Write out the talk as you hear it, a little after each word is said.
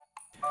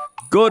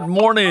Good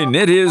morning.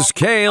 It is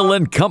Cail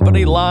and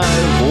Company live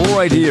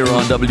right here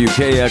on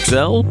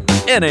WKXL,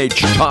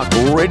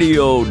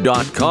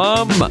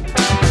 NHTalkRadio.com.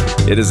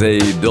 It is a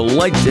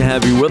delight to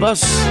have you with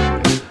us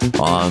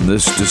on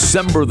this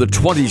December the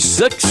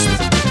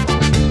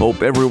 26th.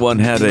 Hope everyone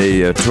had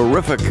a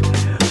terrific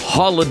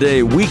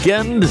holiday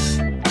weekend.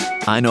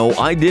 I know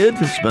I did.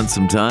 Spent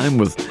some time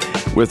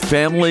with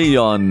family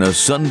on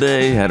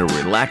Sunday. Had a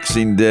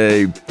relaxing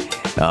day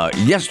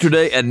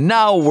yesterday, and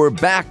now we're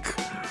back.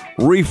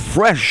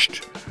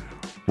 Refreshed,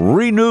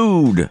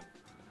 renewed,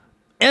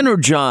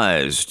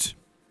 energized,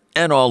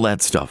 and all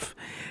that stuff.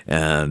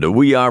 And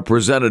we are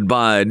presented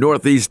by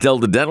Northeast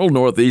Delta Dental.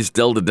 Northeast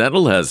Delta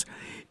Dental has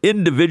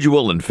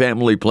individual and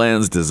family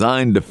plans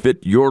designed to fit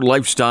your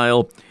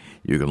lifestyle.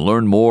 You can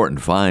learn more and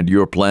find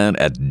your plan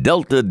at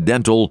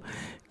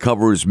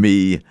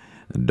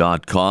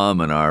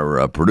deltadentalcoversme.com. And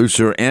our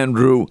producer,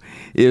 Andrew,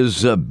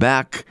 is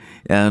back.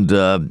 And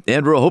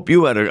Andrew, I hope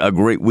you had a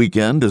great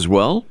weekend as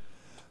well.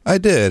 I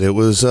did. It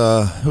was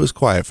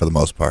quiet for the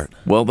most part.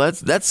 Well,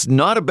 that's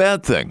not a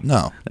bad thing.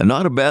 No,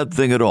 not a bad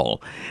thing at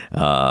all.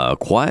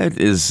 Quiet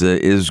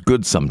is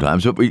good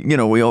sometimes, but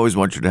we always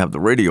want you to have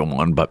the radio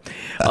on. But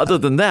other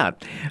than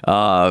that,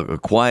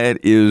 quiet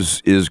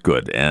is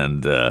good.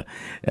 And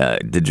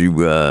did you?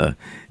 We're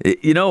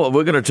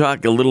going to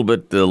talk a little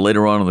bit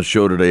later on in the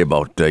show today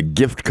about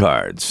gift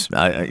cards.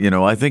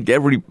 I think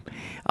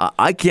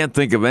I can't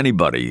think of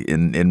anybody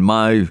in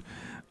my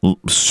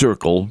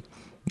circle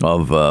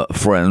of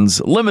friends,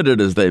 limited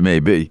as they may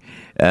be,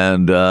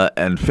 and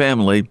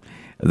family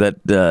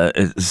that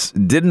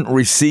didn't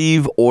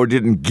receive or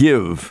didn't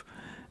give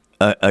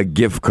a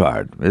gift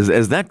card.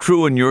 Is that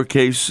true in your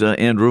case,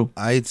 Andrew?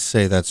 I'd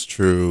say that's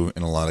true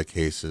in a lot of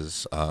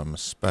cases,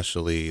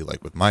 especially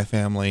like with my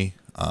family.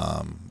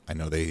 I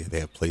know they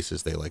have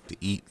places they like to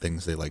eat,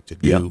 things they like to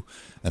do,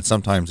 and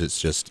sometimes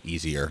it's just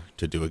easier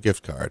to do a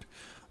gift card.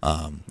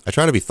 I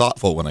try to be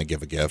thoughtful when I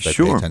give a gift. I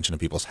pay attention to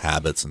people's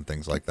habits and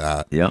things like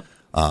that. Yeah.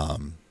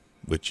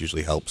 Which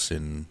usually helps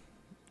in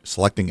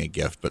selecting a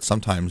gift, but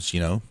sometimes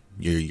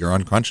you're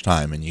on crunch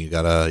time and you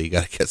gotta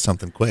get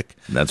something quick.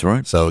 That's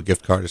right. So a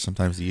gift card is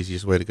sometimes the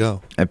easiest way to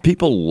go, and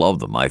people love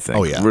them. I think.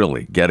 Oh yeah,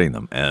 really getting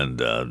them, and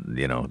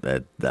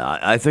that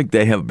I think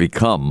they have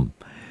become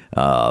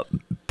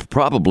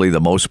probably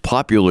the most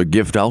popular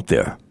gift out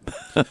there.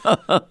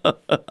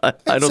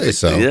 I don't think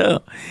so. Yeah,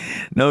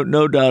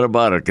 no doubt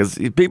about it, because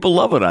people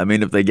love it. I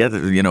mean, if they get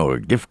a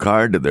gift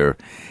card to their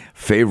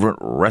favorite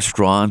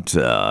restaurant,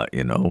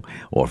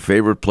 or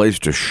favorite place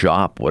to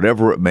shop,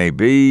 whatever it may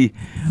be,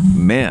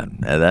 man,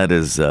 that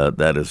is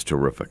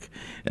terrific.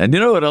 And you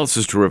know what else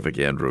is terrific,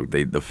 Andrew?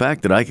 The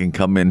fact that I can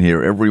come in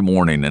here every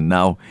morning and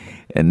now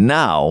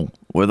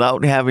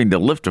without having to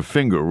lift a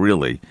finger,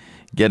 really,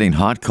 getting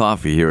hot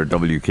coffee here at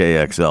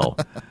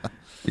WKXL.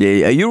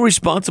 Yeah, are you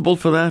responsible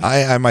for that?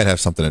 I might have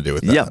something to do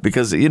with that. Yeah,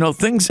 because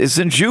things,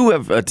 since you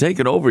have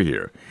taken over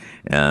here,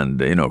 and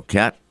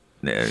Kat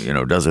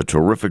does a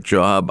terrific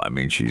job. I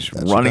mean, she's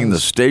running the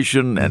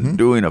station and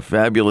doing a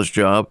fabulous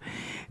job.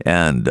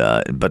 And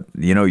but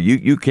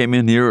you came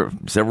in here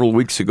several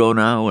weeks ago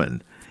now,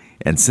 and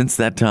since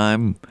that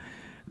time,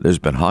 there's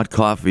been hot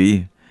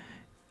coffee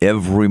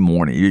every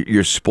morning.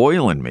 You're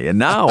spoiling me. And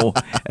now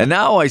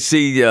I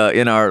see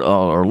in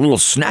our little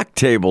snack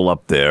table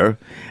up there,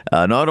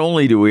 not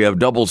only do we have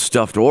double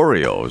stuffed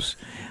Oreos,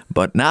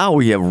 but now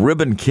we have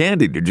ribbon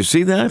candy. Did you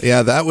see that?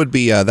 Yeah, that would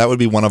be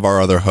one of our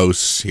other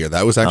hosts here.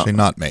 That was actually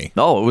not me.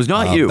 No, it was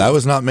not you. That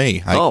was not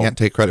me. I can't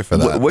take credit for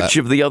that. Which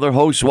of the other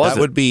hosts was it?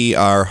 That would be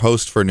our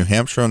host for New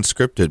Hampshire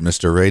Unscripted,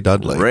 Mr. Ray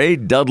Dudley. Ray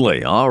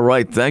Dudley. All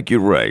right. Thank you,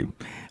 Ray.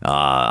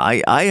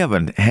 I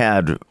haven't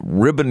had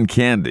ribbon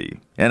candy,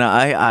 and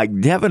I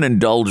haven't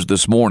indulged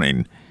this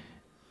morning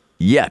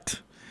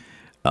yet.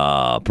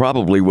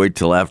 Probably wait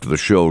till after the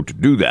show to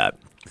do that.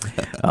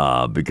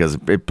 Because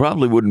it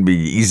probably wouldn't be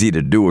easy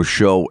to do a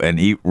show and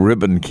eat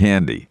ribbon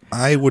candy.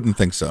 I wouldn't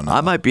think so. No.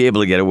 I might be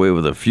able to get away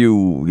with a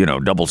few,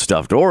 double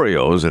stuffed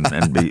Oreos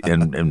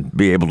and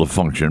be able to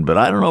function, but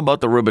I don't know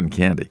about the ribbon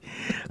candy.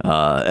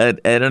 At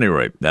any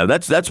rate, now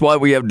that's why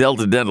we have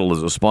Delta Dental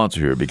as a sponsor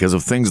here, because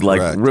of things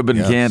like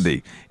ribbon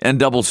candy and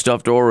double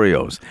stuffed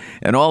Oreos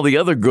and all the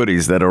other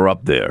goodies that are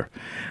up there,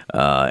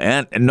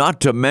 and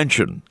not to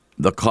mention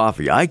the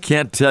coffee. I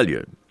can't tell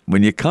you.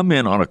 When you come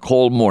in on a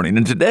cold morning,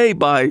 and today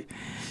by,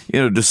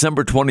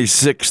 December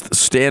 26th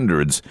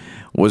standards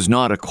was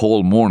not a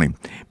cold morning,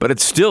 but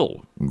it's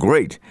still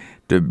great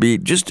to be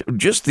just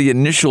the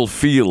initial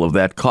feel of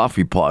that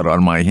coffee pot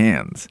on my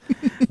hands.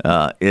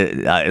 I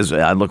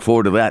look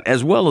forward to that,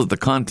 as well as the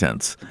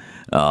contents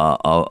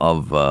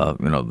of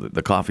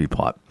the coffee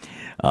pot.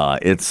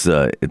 It's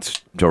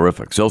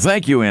terrific. So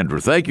thank you, Andrew.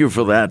 Thank you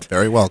for that.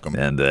 Very welcome.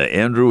 And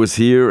Andrew is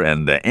here,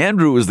 and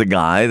Andrew is the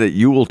guy that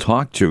you will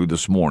talk to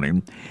this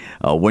morning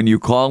when you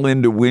call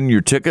in to win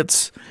your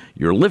tickets,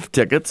 your lift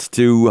tickets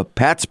to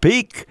Pat's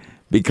Peak,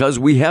 because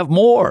we have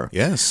more.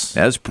 Yes.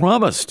 As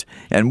promised.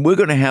 And we're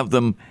going to have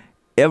them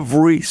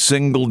every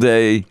single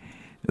day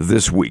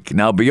this week.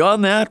 Now,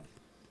 beyond that,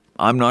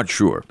 I'm not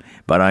sure.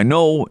 But I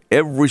know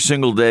every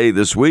single day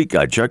this week,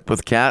 I checked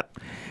with Kat.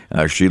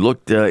 She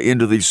looked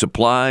into the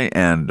supply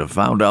and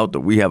found out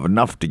that we have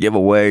enough to give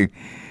away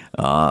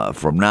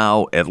from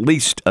now at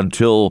least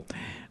until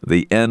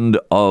the end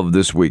of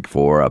this week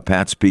for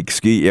Pat's Peak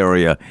Ski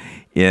Area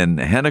in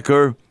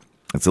Henniker.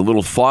 It's a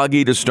little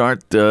foggy to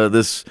start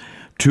this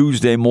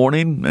Tuesday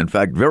morning. In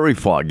fact, very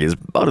foggy. It's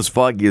about as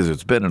foggy as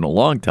it's been in a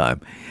long time.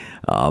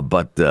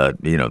 But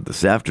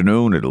this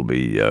afternoon it'll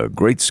be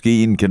great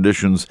skiing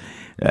conditions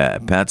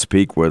at Pat's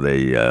Peak, where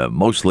they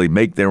mostly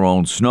make their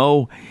own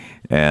snow.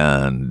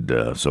 And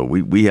so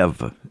we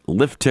have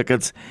lift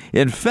tickets.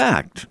 In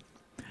fact,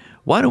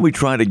 why don't we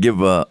try to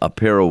give a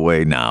pair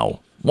away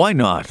now? Why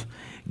not?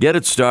 Get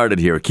it started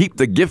here. Keep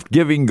the gift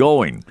giving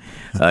going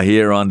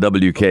here on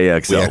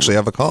WKXL. We actually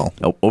have a call.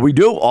 Oh, we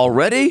do?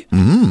 Already?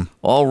 Mm-hmm.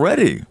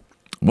 Already.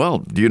 Well,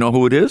 do you know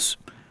who it is?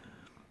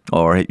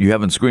 Or you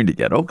haven't screened it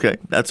yet? Okay,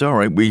 that's all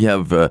right. We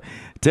have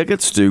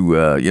tickets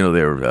to,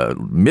 they're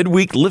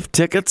midweek lift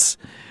tickets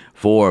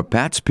for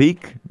Pat's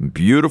Peak,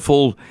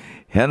 beautiful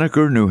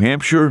Henniker, New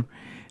Hampshire.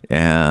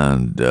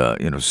 And,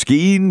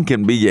 skiing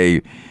can be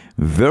a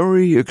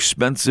very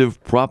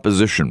expensive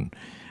proposition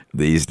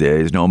these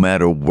days, no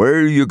matter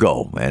where you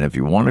go. And if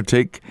you want to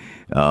take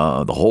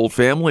the whole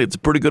family, it's a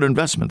pretty good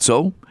investment.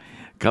 So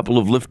a couple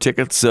of lift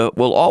tickets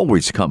will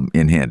always come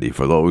in handy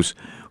for those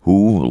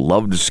who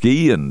love to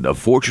ski. And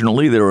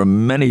fortunately, there are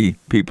many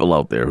people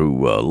out there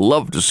who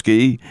love to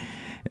ski.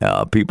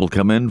 People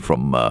come in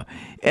from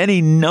any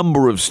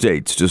number of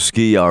states to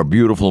ski our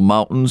beautiful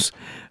mountains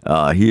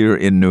here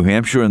in New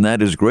Hampshire, and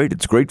that is great.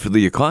 It's great for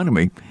the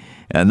economy,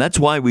 and that's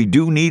why we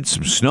do need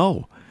some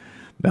snow.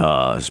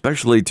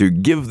 Especially to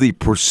give the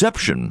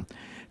perception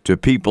to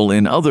people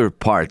in other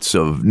parts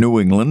of New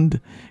England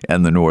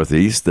and the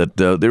Northeast that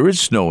there is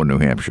snow in New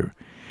Hampshire.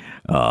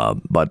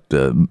 But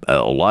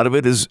a lot of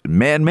it is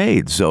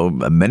man-made. So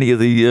many of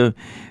the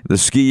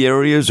ski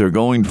areas are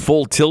going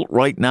full tilt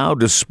right now,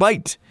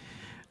 despite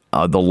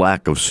the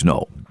lack of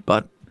snow.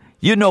 But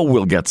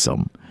we'll get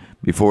some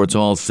before it's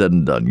all said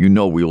and done.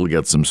 We will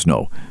get some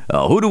snow.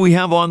 Who do we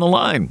have on the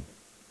line?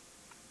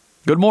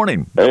 Good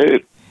morning.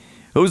 Hey.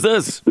 Who's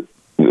this?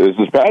 This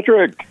is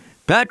Patrick.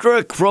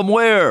 Patrick, from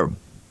where?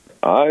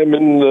 I'm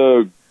in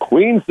the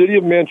Queen City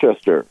of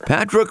Manchester.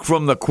 Patrick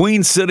from the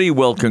Queen City.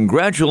 Well,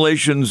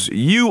 congratulations.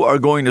 You are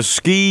going to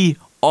ski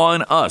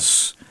on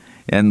us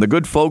and the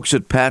good folks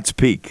at Pat's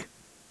Peak.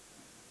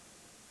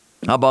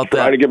 How about that?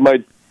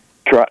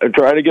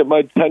 Trying to get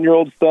my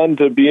 10-year-old son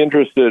to be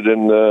interested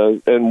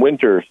in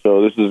winter.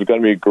 So this is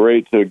going to be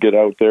great to get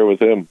out there with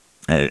him.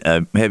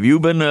 Have you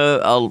been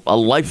a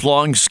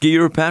lifelong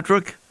skier,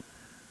 Patrick?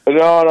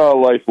 No,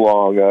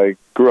 lifelong. I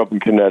grew up in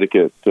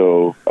Connecticut,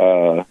 so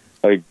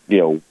I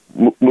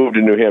moved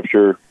to New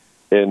Hampshire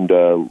and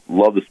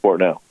love the sport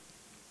now.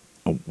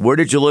 Where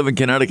did you live in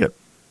Connecticut?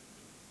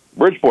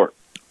 Bridgeport.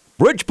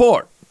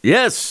 Bridgeport,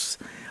 yes.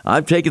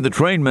 I've taken the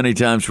train many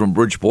times from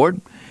Bridgeport,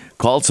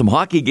 called some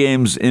hockey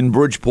games in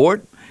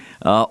Bridgeport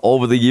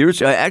over the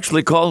years. I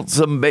actually called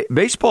some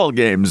baseball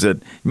games.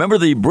 Remember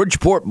the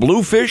Bridgeport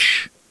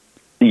Bluefish?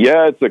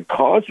 Yeah, it's a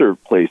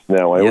concert place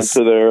now. I went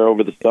to there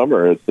over the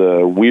summer. It's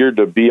weird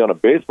to be on a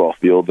baseball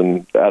field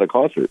and at a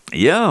concert.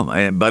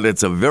 Yeah, but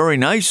it's a very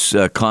nice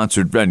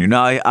concert venue.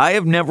 Now, I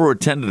have never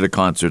attended a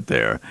concert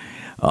there,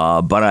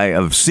 but I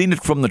have seen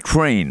it from the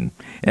train,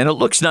 and it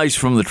looks nice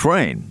from the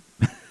train.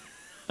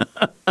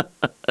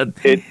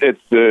 They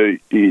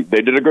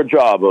did a good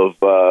job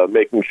of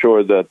making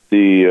sure that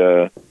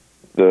the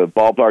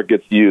ballpark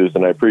gets used,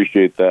 and I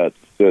appreciate that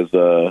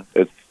because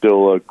it's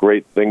still a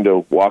great thing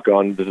to walk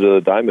on to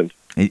the diamond.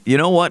 You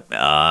know what?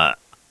 I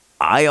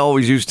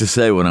always used to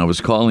say when I was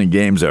calling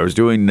games, I was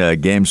doing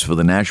games for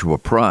the Nashua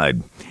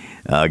Pride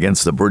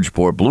against the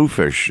Bridgeport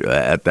Bluefish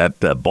at that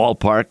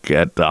ballpark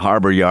at the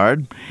Harbor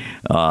Yard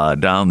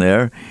down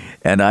there,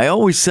 and I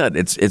always said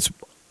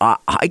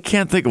I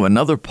can't think of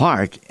another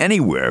park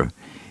anywhere,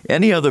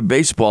 any other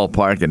baseball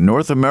park in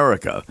North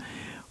America,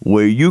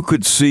 where you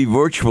could see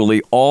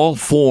virtually all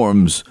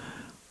forms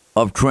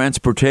of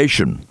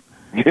transportation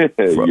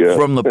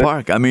from the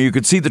park. I mean, you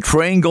could see the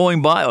train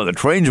going by. Oh, the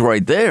train's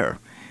right there.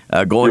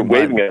 You're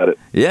waving at it.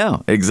 Yeah,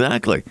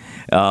 exactly.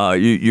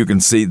 You can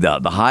see the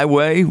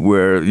highway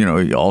where,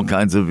 all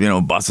kinds of,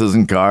 buses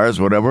and cars,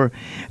 whatever.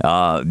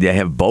 They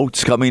have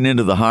boats coming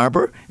into the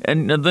harbor,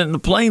 and then the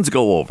planes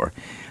go over.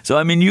 So,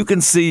 I mean, you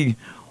can see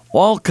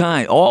all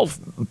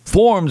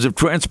forms of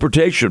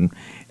transportation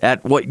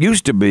at what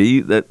used to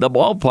be the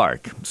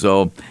ballpark.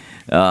 So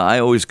I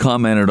always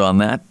commented on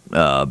that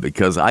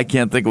because I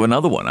can't think of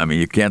another one. I mean,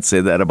 you can't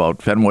say that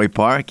about Fenway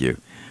Park. You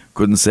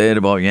couldn't say it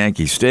about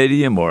Yankee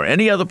Stadium or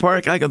any other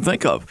park I can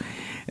think of.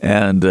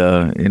 And,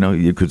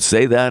 you could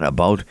say that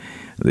about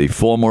the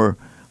former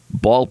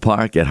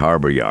ballpark at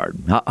Harbor Yard.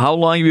 How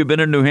long have you been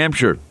in New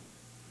Hampshire?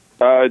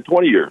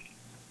 20 years.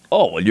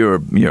 Oh, well,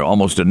 you're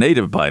almost a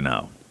native by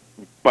now.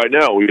 By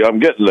now, I'm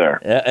getting there.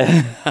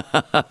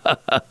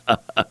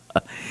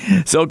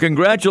 So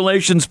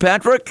congratulations,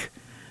 Patrick.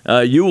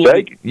 You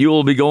Thank you.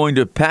 will be going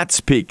to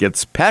Pat's Peak.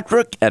 It's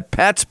Patrick at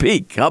Pat's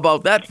Peak. How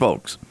about that,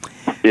 folks?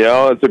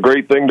 Yeah, it's a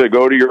great thing to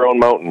go to your own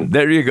mountain.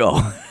 There you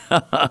go.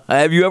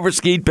 Have you ever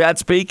skied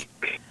Pat's Peak?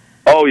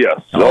 Oh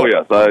yes,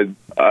 yes.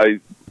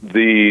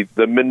 The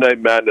Midnight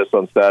Madness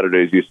on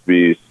Saturdays used to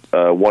be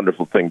a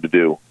wonderful thing to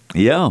do.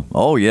 Yeah.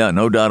 Oh, yeah.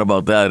 No doubt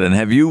about that. And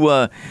have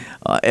you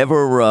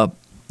ever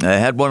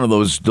had one of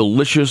those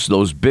delicious,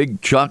 those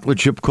big chocolate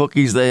chip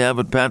cookies they have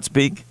at Pat's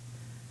Peak?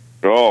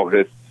 Oh,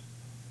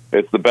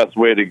 it's the best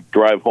way to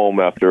drive home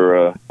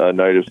after a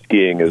night of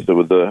skiing is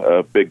with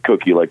a big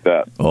cookie like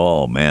that.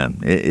 Oh man,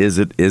 is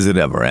it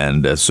ever?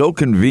 And so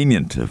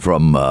convenient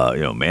from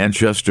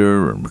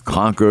Manchester and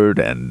Concord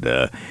and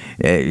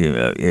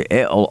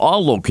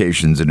all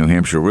locations in New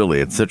Hampshire. Really,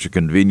 it's such a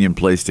convenient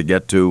place to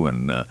get to,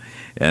 and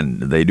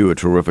they do a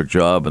terrific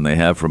job, and they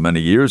have for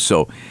many years.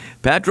 So,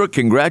 Patrick,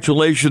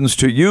 congratulations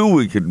to you.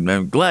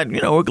 We're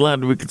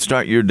glad we could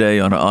start your day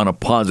on a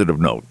positive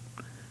note.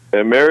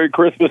 And Merry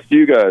Christmas to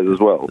you guys as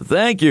well.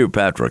 Thank you,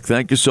 Patrick.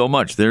 Thank you so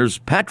much. There's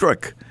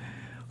Patrick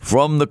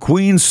from the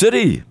Queen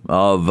City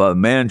of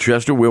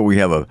Manchester, where we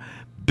have a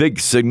big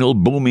signal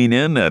booming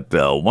in at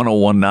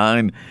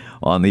 1019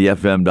 on the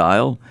FM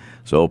dial.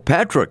 So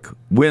Patrick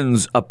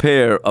wins a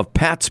pair of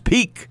Pat's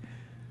Peak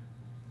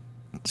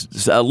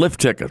lift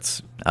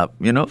tickets.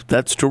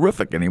 That's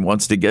terrific, and he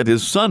wants to get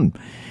his son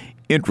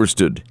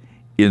interested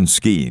in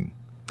skiing.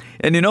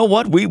 And you know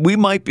what? We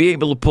might be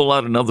able to pull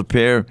out another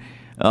pair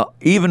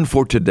even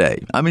for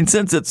today. I mean,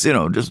 since it's,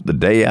 just the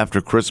day after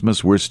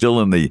Christmas, we're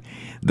still in the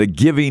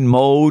giving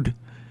mode.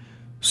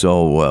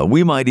 So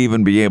we might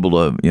even be able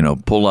to,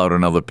 pull out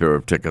another pair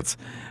of tickets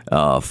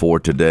for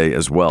today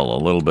as well,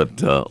 a little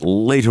bit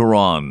later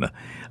on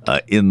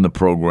in the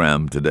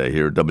program today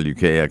here at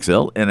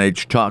WKXL,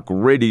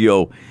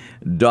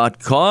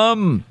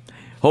 NHTalkRadio.com.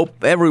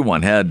 Hope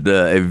everyone had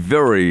a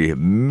very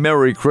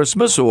Merry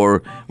Christmas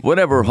or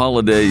whatever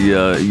holiday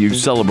you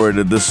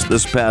celebrated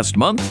this past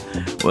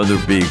month, whether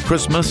it be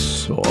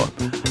Christmas or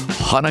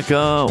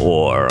Hanukkah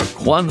or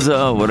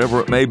Kwanzaa,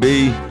 whatever it may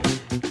be.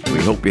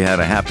 We hope you had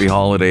a happy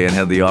holiday and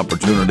had the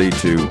opportunity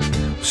to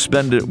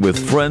spend it with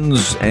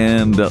friends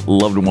and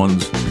loved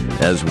ones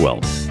as well.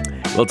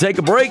 We'll take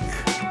a break,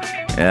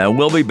 and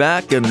we'll be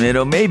back, and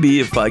maybe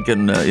if I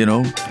can,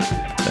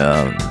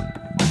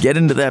 get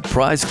into that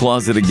prize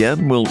closet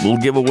again, we'll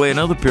give away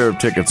another pair of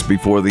tickets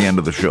before the end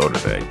of the show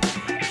today.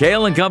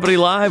 Cail and Company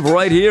Live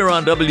right here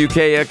on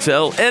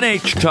WKXL,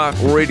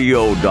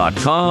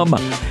 NHTalkRadio.com.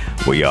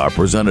 We are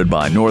presented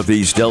by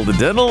Northeast Delta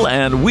Dental,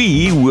 and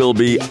we will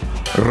be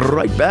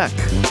right back.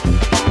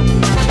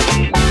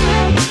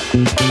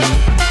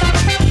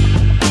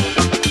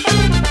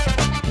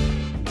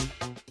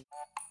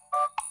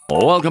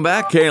 Welcome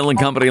back, Cail and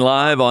Company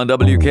Live on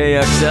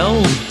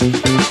WKXL,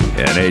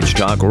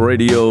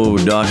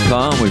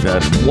 NHTalkRadio.com. We've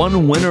had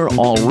one winner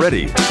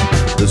already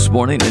this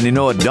morning, and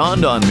it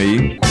dawned on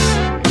me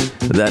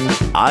that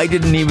I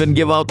didn't even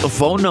give out the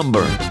phone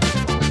number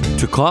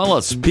to call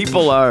us.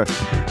 People they're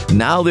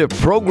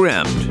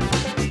programmed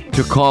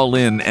to call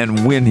in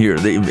and win here.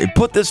 They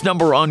put this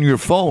number on your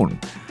phone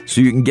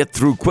so you can get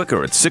through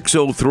quicker. It's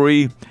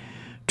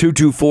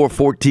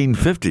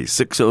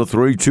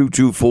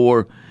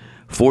 603-224-1450,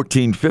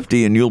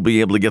 603-224-1450, and you'll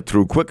be able to get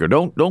through quicker.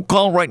 Don't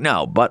call right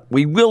now, but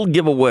we will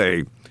give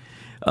away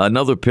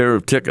another pair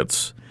of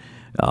tickets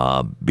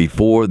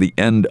before the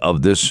end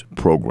of this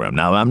program.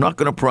 Now, I'm not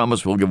going to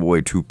promise we'll give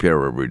away two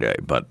pair every day,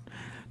 but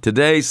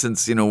today,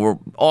 since we're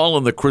all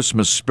in the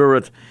Christmas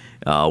spirit,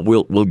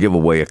 we'll give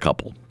away a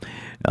couple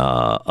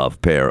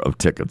of pair of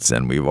tickets,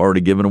 and we've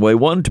already given away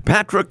one to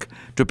Patrick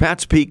to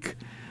Pat's Peak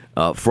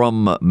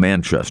from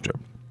Manchester.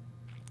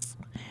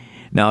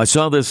 Now, I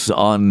saw this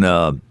on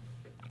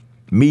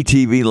Me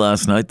TV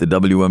last night, the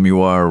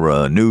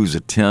WMUR News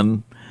at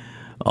 10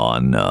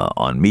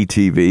 on Me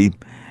TV,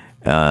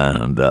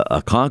 and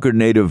a Concord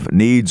native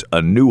needs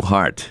a new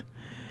heart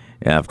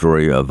after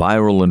a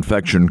viral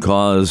infection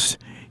caused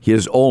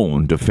his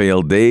own to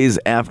fail days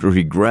after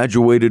he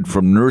graduated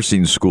from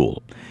nursing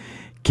school.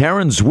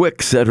 Ryan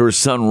Zwick said her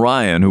son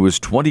Ryan, who is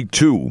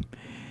 22,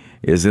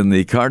 is in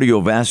the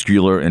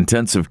cardiovascular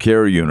intensive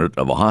care unit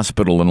of a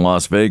hospital in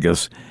Las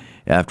Vegas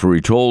after he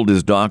told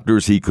his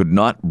doctors he could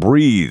not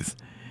breathe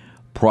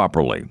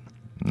properly.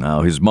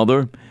 Now, his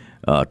mother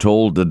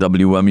told the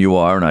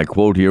WMUR, and I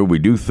quote here, "We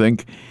do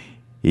think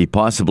he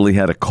possibly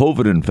had a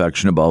COVID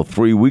infection about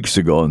 3 weeks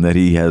ago and that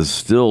he has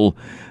still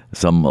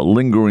some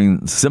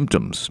lingering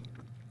symptoms."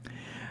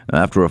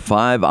 After a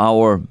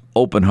 5-hour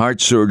open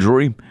heart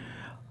surgery,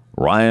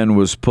 Ryan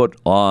was put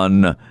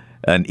on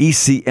an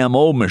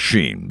ECMO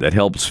machine that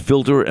helps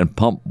filter and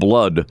pump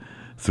blood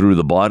through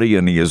the body,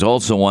 and he is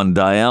also on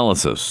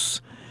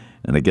dialysis.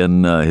 And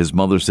again, his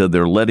mother said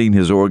they're letting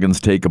his organs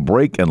take a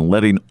break and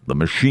letting the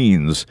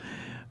machines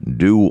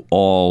do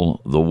all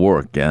the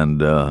work.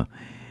 And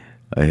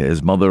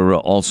his mother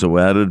also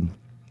added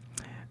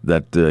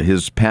that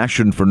his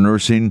passion for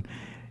nursing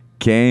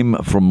came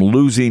from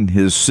losing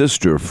his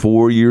sister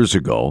 4 years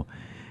ago,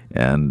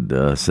 and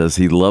says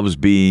he loves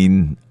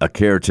being a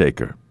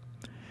caretaker.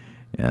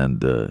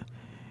 And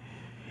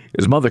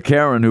his mother,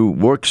 Karen, who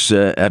works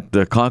at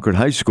Concord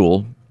High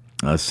School,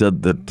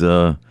 said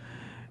that,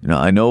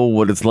 I know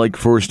what it's like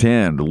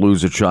firsthand to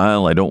lose a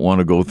child. I don't want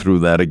to go through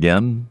that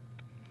again.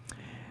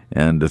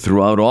 And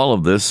throughout all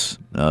of this,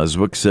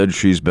 Zwick said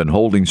she's been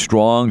holding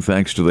strong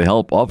thanks to the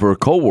help of her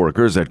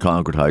co-workers at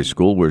Concord High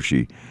School, where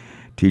she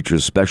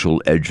teaches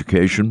special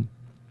education.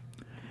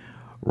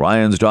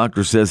 Ryan's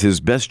doctor says his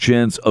best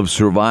chance of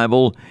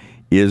survival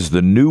is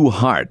the new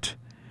heart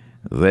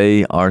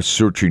they are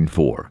searching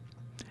for.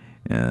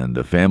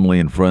 And family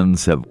and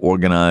friends have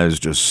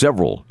organized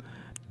several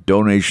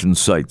donation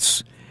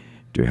sites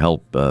to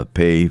help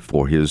pay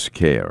for his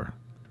care.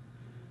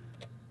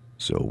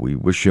 So we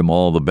wish him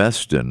all the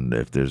best, and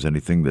if there's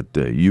anything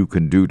that you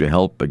can do to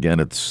help, again,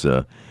 it's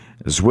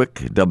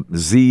Zwick,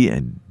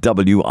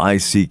 Z-W-I-C-K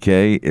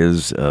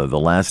is the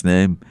last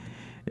name.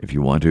 If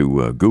you want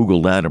to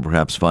Google that and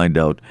perhaps find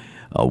out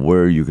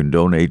where you can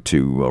donate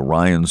to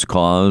Ryan's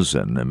cause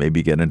and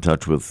maybe get in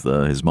touch with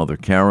his mother,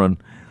 Karen.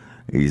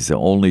 He's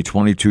only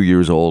 22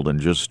 years old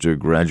and just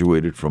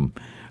graduated from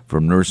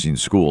nursing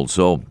school.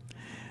 So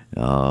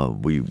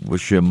we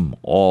wish him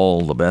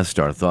all the best.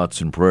 Our thoughts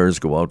and prayers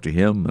go out to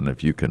him. And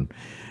if you can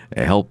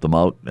help them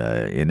out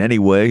in any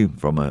way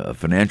from a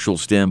financial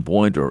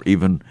standpoint or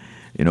even,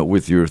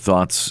 with your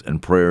thoughts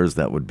and prayers,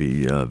 that would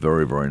be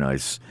very, very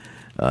nice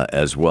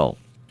as well.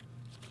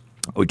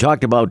 We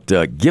talked about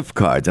gift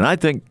cards, and I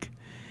think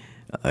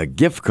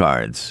gift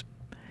cards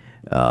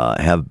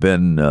have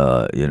been,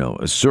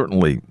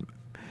 certainly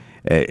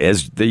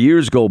as the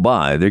years go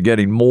by, they're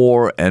getting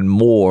more and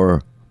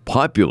more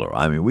popular.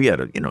 I mean, we had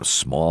a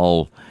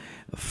small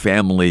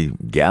family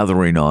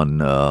gathering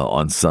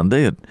on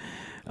Sunday at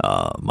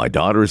my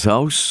daughter's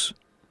house,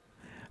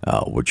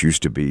 which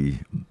used to be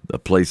the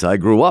place I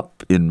grew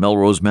up in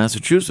Melrose,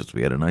 Massachusetts.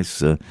 We had a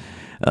nice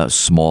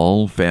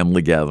small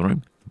family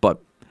gathering, but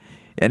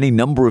any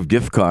number of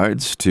gift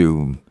cards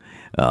to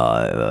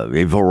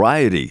a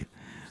variety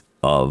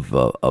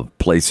of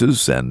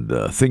places and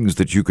things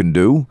that you can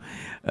do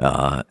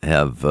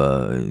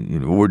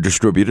were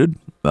distributed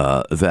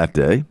that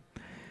day.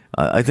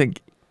 I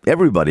think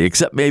everybody,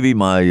 except maybe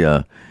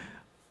my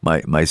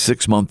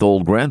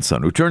 6-month-old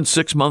grandson, who turned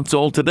 6 months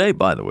old today,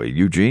 by the way,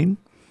 Eugene.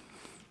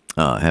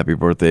 Happy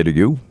birthday to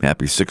you.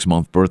 Happy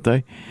 6-month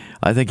birthday.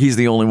 I think he's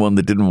the only one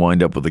that didn't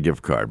wind up with a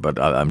gift card, but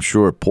I'm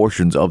sure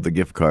portions of the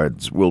gift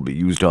cards will be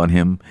used on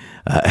him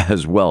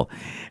as well.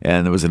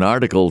 And there was an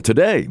article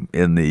today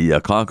in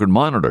the Concord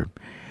Monitor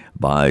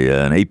by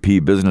an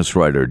AP business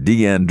writer,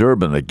 Deanne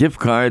Durbin, that gift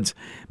cards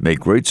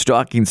make great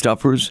stocking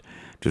stuffers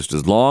just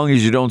as long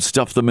as you don't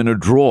stuff them in a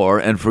drawer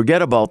and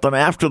forget about them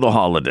after the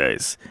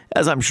holidays,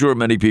 as I'm sure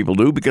many people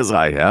do, because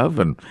I have,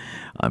 and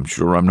I'm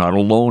sure I'm not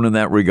alone in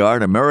that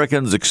regard.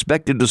 Americans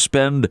expected to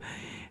spend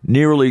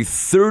nearly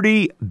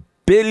 $30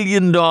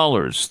 billion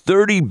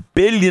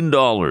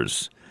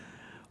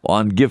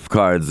on gift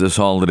cards this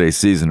holiday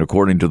season,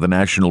 according to the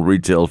National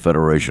Retail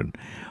Federation.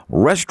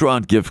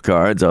 Restaurant gift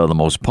cards are the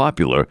most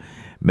popular,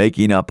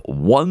 making up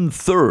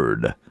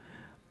 1/3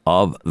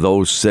 of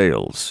those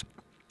sales.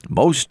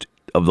 Most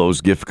of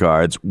those gift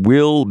cards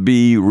will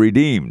be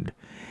redeemed.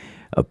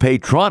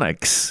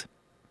 Patronics,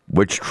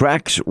 which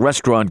tracks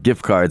restaurant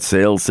gift card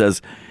sales,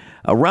 says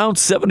around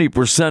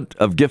 70%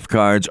 of gift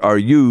cards are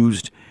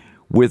used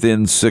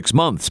within 6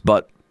 months,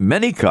 but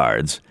many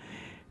cards,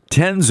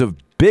 tens of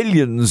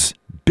billions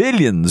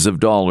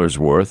of dollars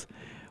worth,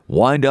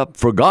 wind up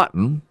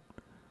forgotten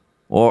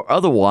or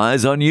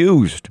otherwise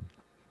unused.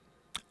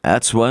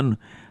 That's when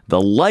the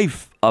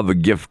life of a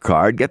gift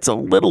card gets a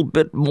little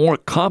bit more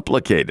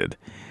complicated,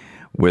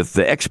 with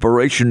the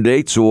expiration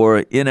dates or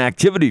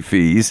inactivity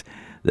fees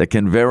that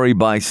can vary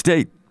by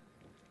state.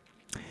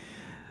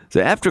 So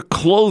after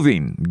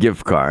clothing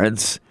gift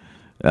cards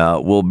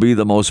will be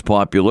the most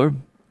popular,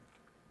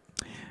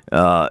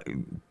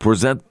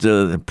 present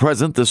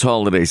this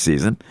holiday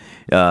season.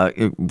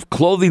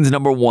 Clothing's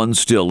number one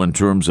still in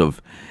terms of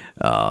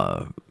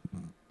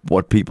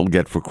what people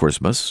get for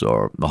Christmas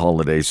or the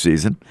holiday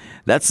season.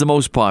 That's the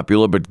most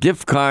popular, but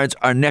gift cards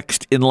are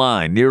next in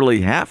line.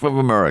 Nearly half of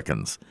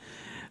Americans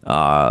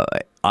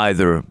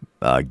either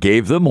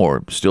gave them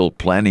or still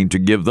planning to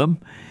give them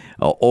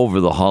over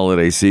the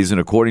holiday season,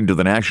 according to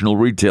the National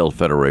Retail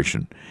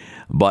Federation.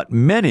 But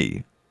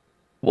many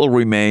will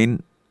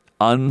remain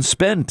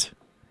unspent.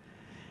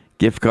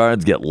 Gift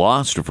cards get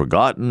lost or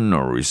forgotten,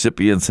 or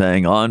recipients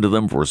hang on to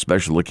them for a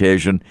special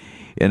occasion.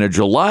 In a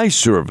July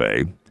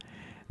survey,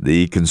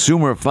 the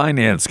consumer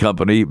finance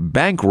company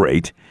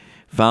Bankrate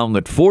found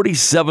that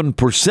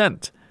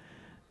 47%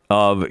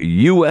 of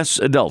U.S.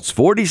 adults,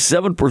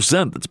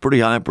 47%, that's a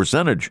pretty high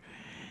percentage,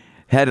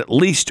 had at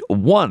least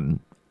one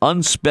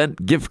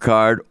unspent gift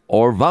card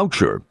or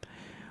voucher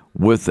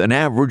with an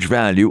average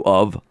value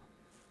of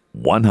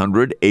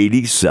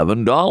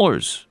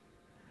 $187.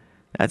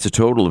 That's a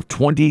total of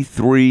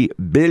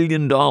 $23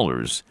 billion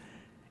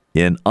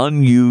in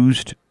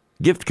unused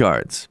gift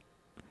cards.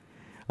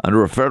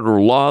 Under a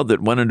federal law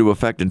that went into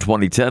effect in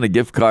 2010, a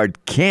gift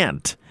card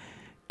can't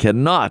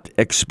cannot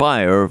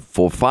expire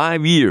for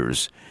 5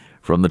 years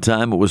from the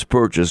time it was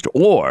purchased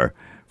or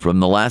from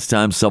the last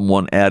time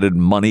someone added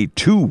money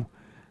to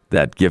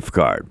that gift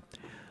card.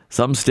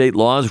 Some state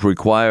laws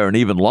require an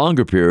even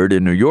longer period.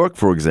 In New York,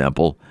 for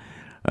example,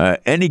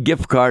 any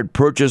gift card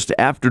purchased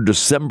after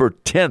December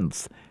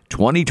 10th,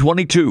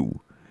 2022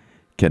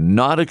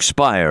 cannot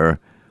expire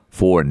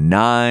for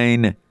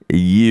 9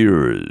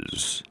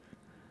 years.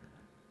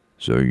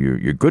 So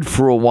you're good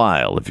for a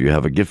while if you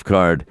have a gift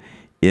card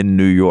in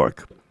New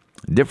York.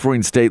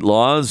 Differing state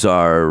laws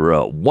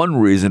are one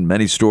reason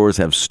many stores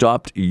have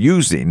stopped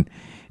using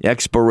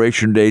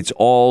expiration dates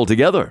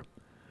altogether,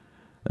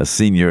 a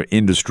senior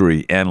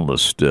industry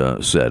analyst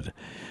said.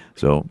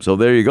 So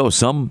there you go.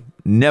 Some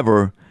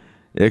never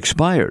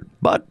expired,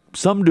 but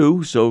some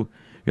do. So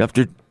you have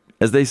to,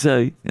 as they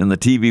say in the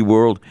TV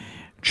world,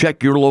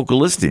 check your local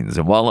listings.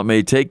 And while it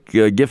may take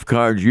gift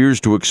cards years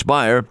to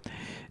expire,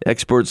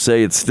 experts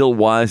say it's still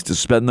wise to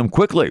spend them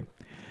quickly.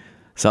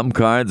 Some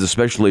cards,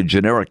 especially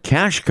generic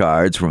cash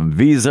cards from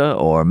Visa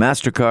or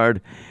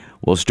MasterCard,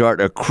 will start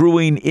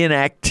accruing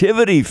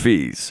inactivity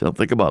fees. So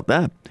think about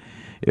that.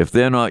 If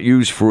they're not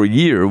used for a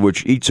year,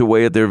 which eats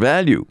away at their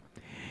value.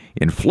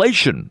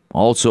 Inflation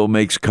also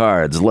makes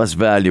cards less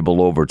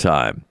valuable over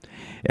time.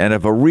 And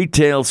if a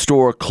retail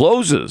store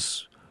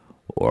closes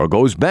or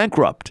goes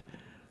bankrupt,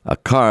 a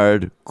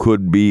card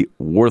could be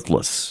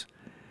worthless.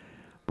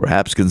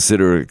 Perhaps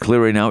consider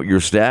clearing out your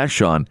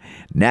stash on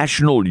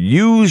National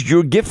Use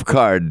Your Gift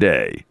Card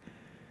Day.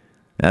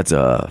 That's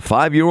a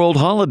 5-year-old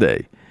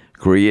holiday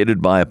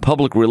created by a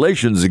public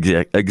relations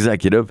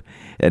executive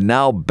and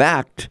now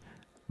backed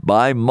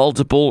by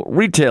multiple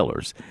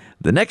retailers.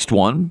 The next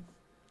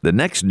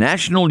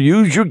National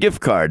Use Your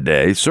Gift Card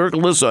Day, circle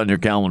this on your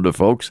calendar,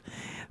 folks.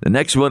 The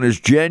next one is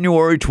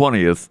January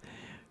 20th,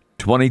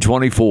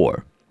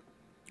 2024.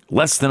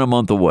 Less than a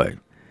month away.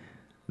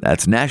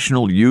 That's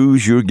National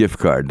Use Your Gift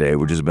Card Day,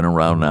 which has been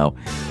around now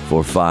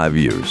for 5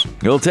 years.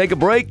 We'll take a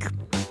break.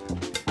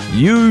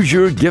 Use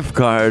your gift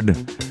card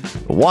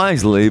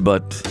wisely,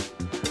 but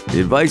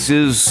the advice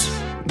is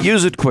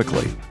use it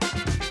quickly.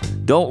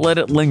 Don't let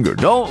it linger.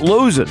 Don't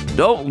lose it.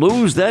 Don't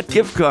lose that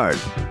gift card.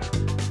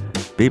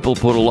 People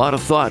put a lot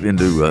of thought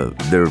into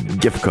their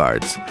gift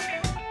cards.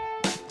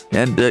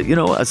 And,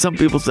 some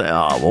people say,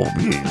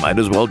 you might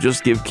as well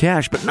just give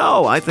cash. But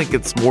no, I think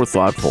it's more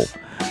thoughtful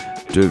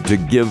to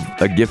give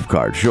a gift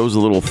card. Shows a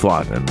little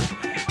thought. And,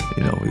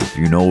 if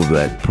you know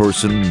that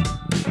person,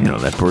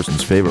 that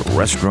person's favorite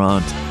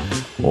restaurant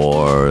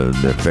or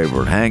their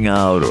favorite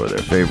hangout or their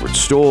favorite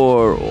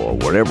store or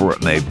whatever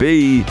it may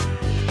be,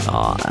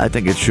 I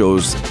think it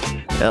shows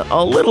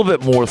a little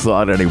bit more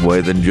thought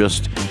anyway than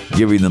just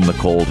giving them the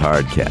cold,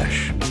 hard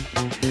cash.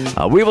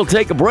 We will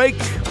take a break.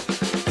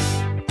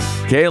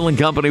 Cail and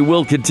Company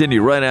will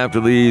continue right after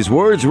these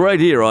words right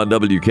here on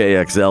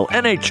WKXL,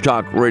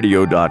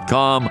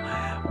 NHTalkRadio.com.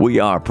 We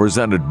are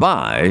presented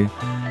by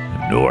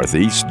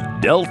Northeast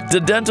Delta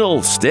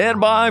Dental. Stand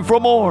by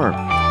for more.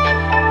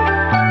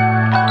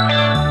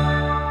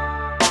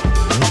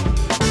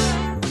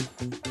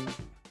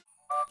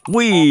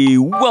 We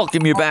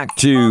welcome you back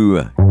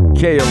to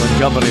Cail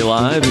and Company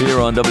Live here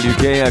on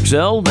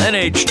WKXL,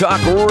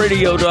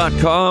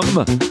 NHTalkRadio.com.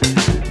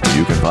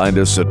 You can find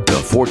us at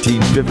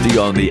 1450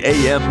 on the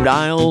AM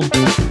dial,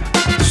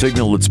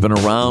 signal that's been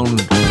around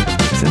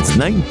since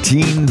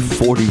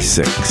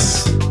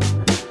 1946.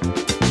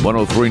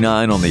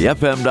 1039 on the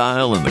FM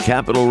dial in the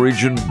Capital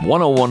Region,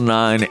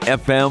 1019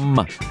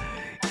 FM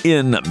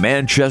in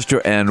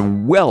Manchester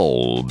and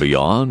well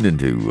beyond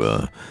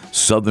into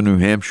southern New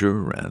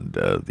Hampshire and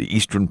the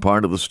eastern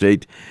part of the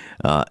state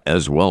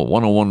as well.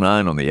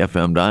 1019 on the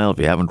FM dial. If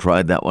you haven't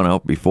tried that one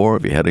out before,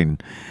 if you're heading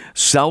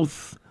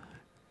south,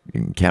 you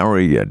can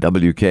carry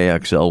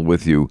WKXL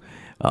with you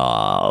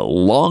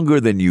longer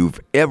than you've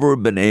ever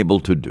been able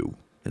to do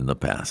in the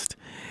past.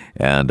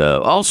 And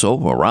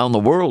also around the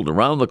world,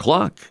 around the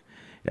clock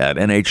at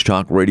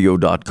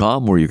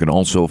NHTalkRadio.com, where you can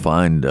also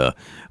find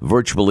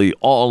virtually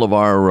all of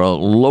our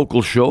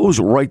local shows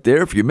right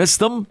there. If you missed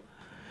them,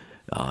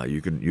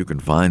 you can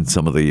find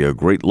some of the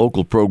great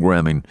local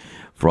programming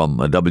from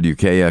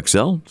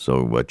WKXL.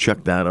 So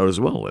check that out as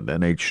well at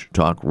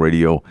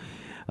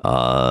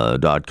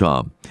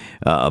NHTalkRadio.com.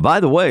 By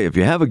the way, if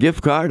you have a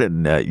gift card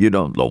and you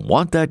don't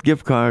want that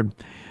gift card,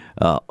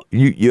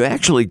 you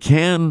actually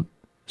can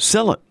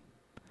sell it.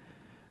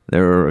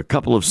 There are a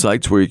couple of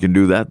sites where you can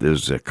do that.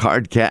 There's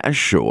Card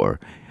Cash or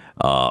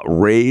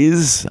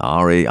Raise,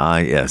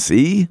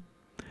 R-A-I-S-E,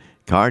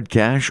 Card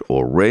Cash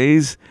or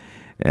Raise,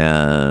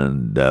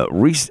 and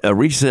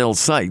resale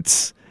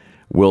sites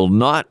will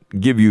not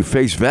give you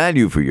face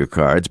value for your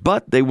cards,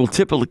 but they will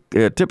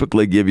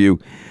typically give you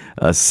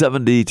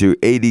 70 to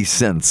 80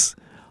 cents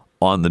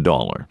on the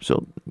dollar.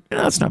 So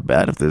that's not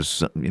bad. If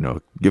there's a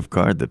gift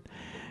card that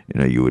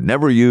you would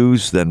never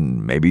use,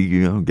 then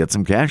maybe get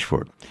some cash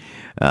for it.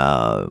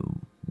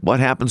 What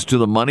happens to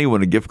the money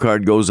when a gift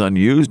card goes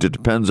unused? It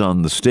depends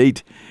on the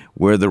state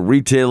where the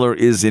retailer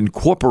is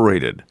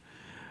incorporated.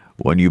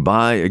 When you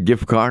buy a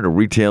gift card, a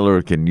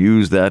retailer can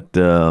use that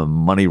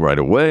money right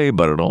away,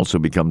 but it also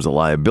becomes a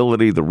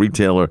liability. The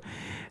retailer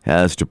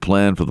has to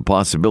plan for the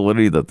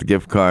possibility that the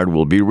gift card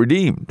will be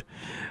redeemed.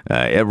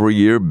 Every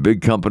year,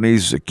 big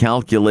companies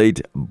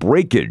calculate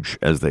breakage,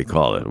 as they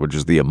call it, which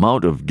is the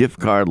amount of gift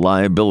card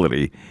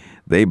liability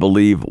they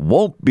believe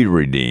won't be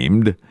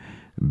redeemed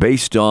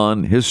based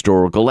on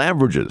historical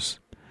averages.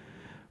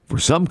 For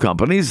some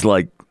companies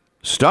like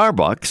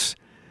Starbucks,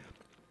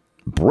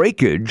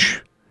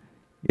 breakage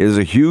is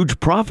a huge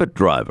profit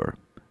driver.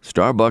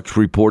 Starbucks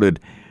reported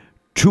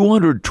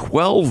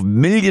 $212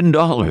 million,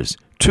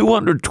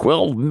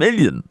 $212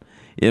 million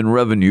in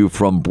revenue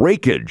from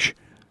breakage.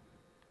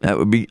 That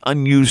would be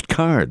unused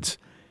cards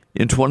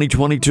in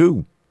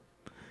 2022.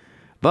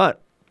 But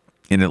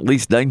in at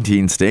least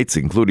 19 states,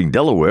 including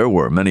Delaware,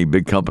 where many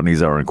big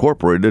companies are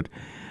incorporated,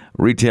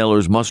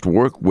 retailers must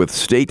work with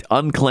state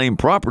unclaimed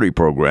property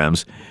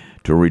programs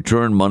to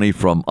return money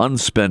from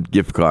unspent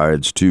gift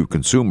cards to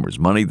consumers.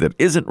 Money that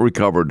isn't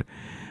recovered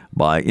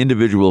by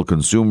individual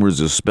consumers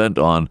is spent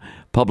on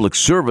public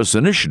service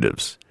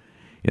initiatives.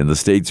 In the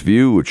state's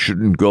view, it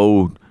shouldn't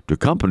go to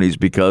companies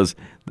because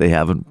they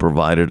haven't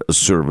provided a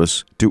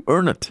service to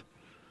earn it.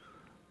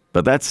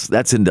 But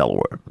that's in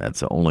Delaware.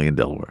 That's only in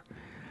Delaware.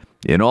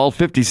 In all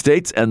 50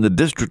 states and the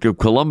District of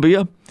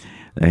Columbia,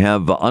 they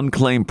have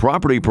unclaimed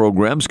property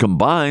programs.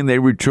 Combined, they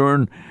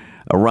return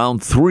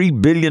around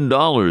 $3 billion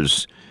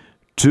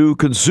to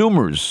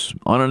consumers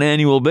on an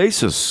annual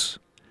basis.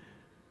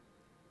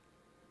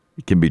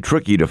 It can be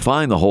tricky to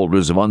find the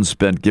holders of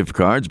unspent gift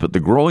cards, but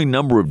the growing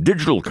number of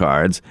digital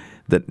cards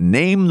that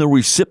name the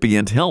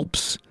recipient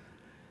helps.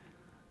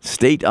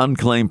 State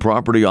unclaimed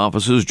property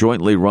offices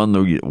jointly run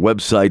the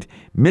website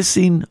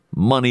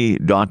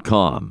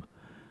missingmoney.com,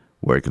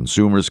 where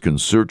consumers can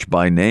search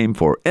by name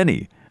for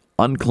any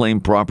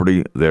unclaimed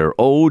property they're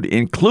owed,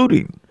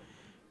 including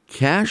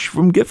cash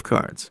from gift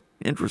cards.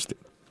 Interesting.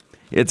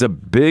 It's a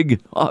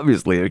big,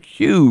 obviously a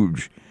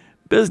huge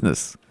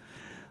business,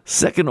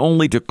 second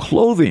only to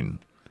clothing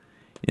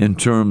in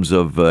terms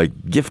of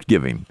gift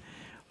giving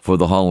for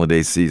the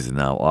holiday season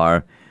now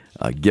are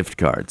gift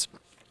cards.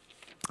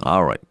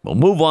 All right, we'll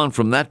move on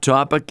from that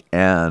topic.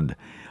 And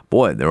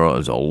boy, there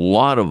is a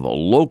lot of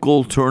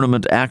local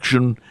tournament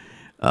action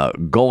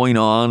going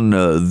on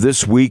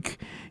this week.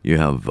 You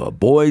have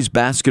boys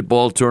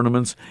basketball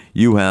tournaments.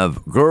 You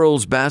have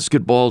girls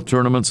basketball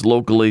tournaments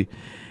locally.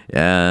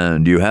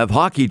 And you have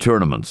hockey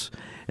tournaments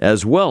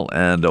as well.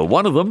 And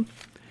one of them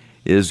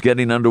is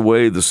getting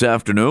underway this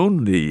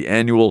afternoon, the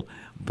annual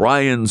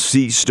Brian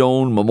C.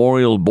 Stone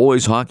Memorial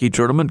Boys Hockey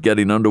Tournament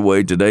getting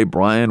underway today.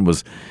 Brian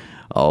was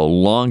a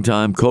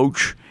longtime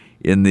coach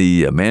in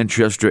the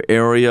Manchester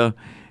area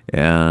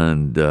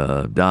and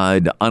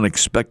died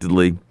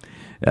unexpectedly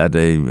at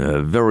a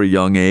very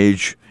young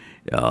age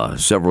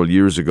several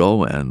years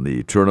ago. And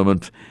the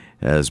tournament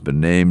has been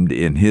named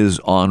in his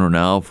honor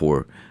now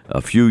for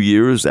a few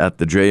years at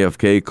the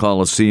JFK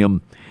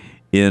Coliseum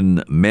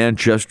in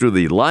Manchester.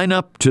 The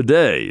lineup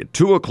today at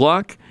 2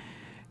 o'clock,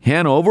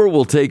 Hanover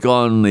will take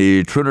on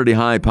the Trinity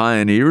High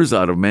Pioneers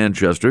out of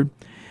Manchester.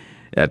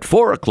 At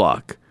 4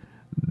 o'clock,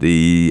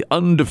 the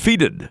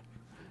undefeated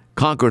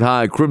Concord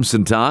High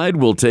Crimson Tide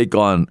will take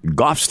on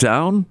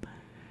Goffstown.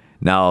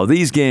 Now,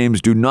 these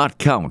games do not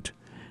count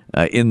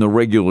in the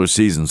regular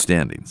season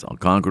standings.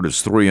 Concord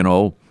is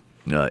 3-0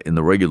 in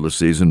the regular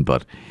season,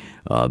 but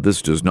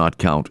this does not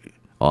count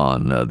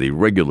on the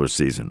regular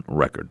season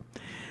record.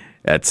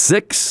 At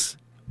 6,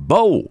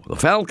 Bow, the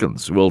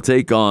Falcons, will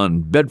take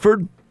on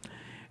Bedford.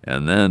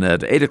 And then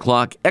at 8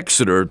 o'clock,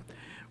 Exeter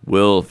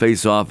will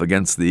face off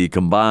against the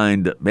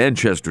combined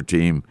Manchester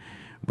team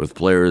with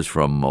players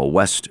from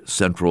West,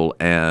 Central,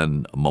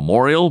 and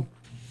Memorial.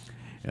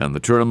 And the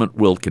tournament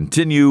will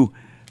continue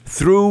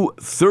through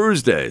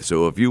Thursday.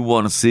 So if you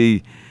want to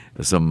see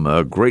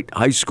some great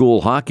high school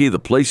hockey, the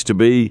place to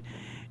be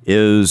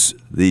is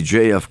the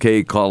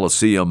JFK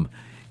Coliseum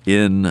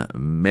in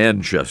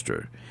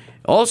Manchester.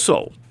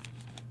 Also,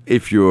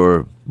 if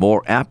you're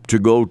more apt to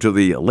go to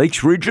the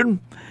Lakes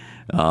region,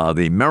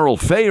 the Merrill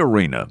Fay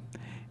Arena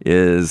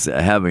is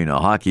having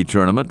a hockey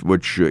tournament,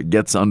 which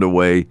gets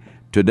underway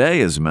today,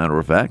 as a matter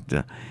of fact,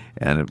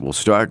 and it will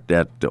start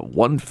at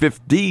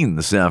 1:15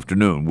 this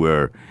afternoon,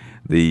 where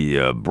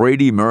the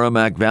Brady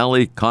Merrimack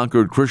Valley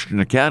Concord Christian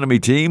Academy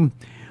team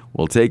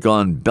will take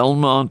on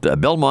Belmont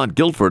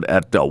Guilford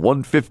at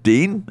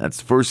 1:15. That's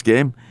the first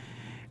game.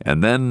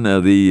 And then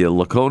the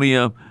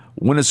Laconia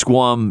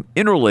Winnisquam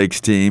Interlakes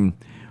team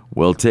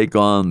will take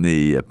on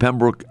the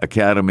Pembroke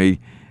Academy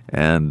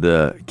and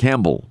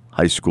Campbell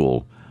High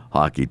School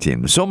hockey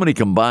team. There's so many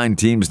combined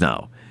teams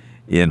now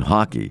in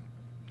hockey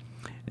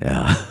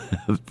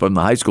from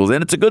the high schools,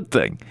 and it's a good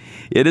thing.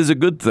 It is a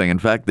good thing. In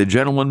fact, the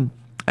gentleman,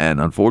 and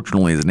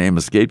unfortunately his name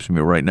escapes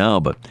me right now,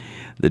 but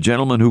the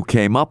gentleman who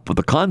came up with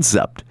the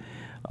concept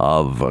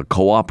of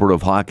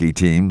cooperative hockey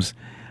teams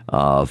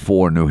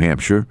for New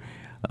Hampshire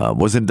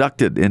was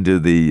inducted into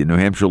the New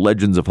Hampshire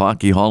Legends of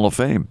Hockey Hall of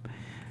Fame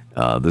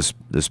this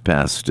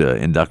past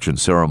induction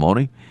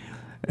ceremony.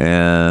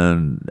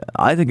 And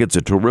I think it's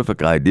a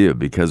terrific idea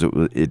because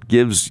it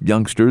gives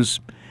youngsters,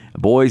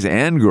 boys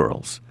and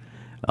girls,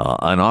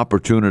 an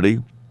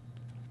opportunity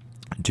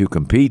to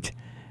compete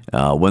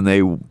when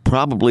they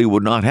probably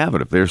would not have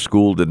it if their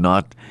school did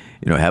not,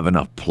 have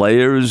enough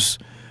players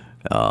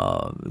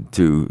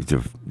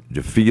to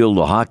field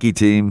a hockey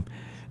team,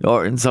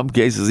 or in some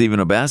cases even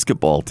a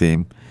basketball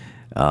team.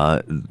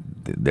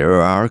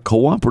 There are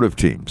cooperative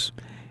teams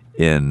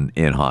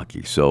in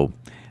hockey, so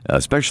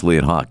especially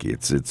in hockey,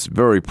 it's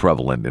very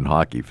prevalent in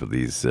hockey for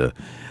these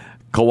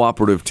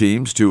cooperative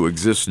teams to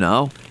exist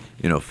now.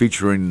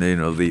 Featuring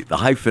the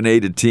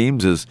hyphenated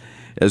teams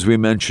as we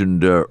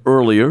mentioned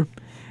earlier.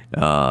 You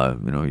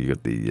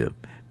got the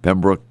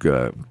Pembroke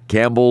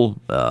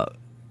Campbell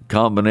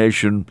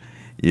combination.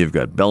 You've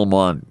got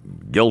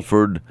Belmont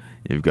Guilford.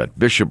 You've got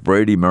Bishop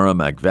Brady,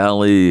 Merrimack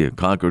Valley,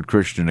 Concord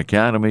Christian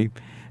Academy,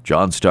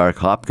 John Stark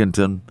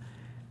Hopkinton.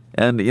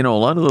 And, a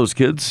lot of those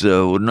kids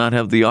would not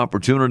have the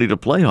opportunity to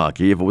play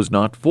hockey if it was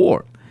not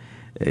for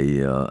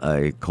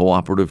a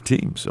cooperative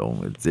team.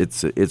 So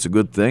it's a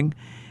good thing,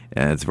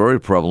 and it's very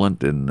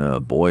prevalent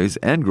in boys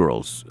and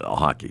girls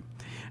hockey.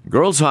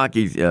 Girls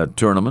hockey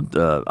tournament,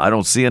 I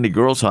don't see any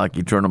girls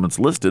hockey tournaments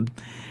listed.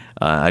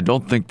 I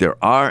don't think there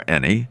are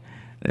any.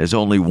 There's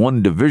only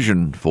one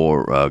division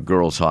for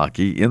girls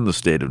hockey in the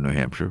state of New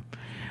Hampshire.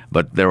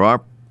 But there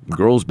are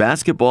girls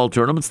basketball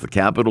tournaments. The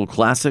Capital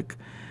Classic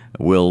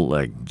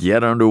will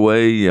get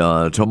underway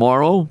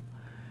tomorrow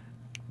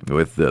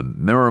with the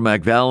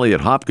Merrimack Valley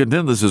at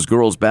Hopkinton. This is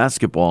girls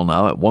basketball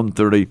now at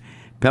 1:30.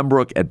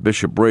 Pembroke at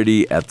Bishop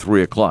Brady at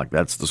 3 o'clock.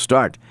 That's the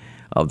start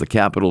of the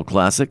Capital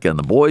Classic. And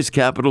the boys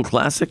Capital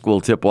Classic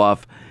will tip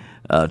off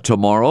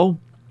tomorrow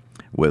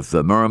with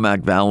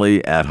Merrimack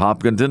Valley at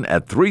Hopkinton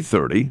at 3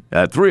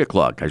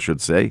 o'clock, I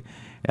should say,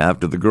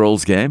 after the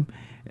girls' game,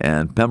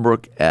 and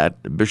Pembroke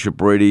at Bishop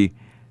Brady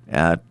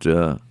at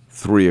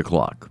 3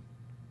 o'clock.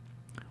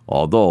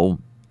 Although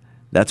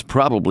that's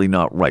probably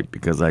not right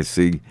because I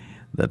see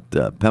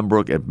that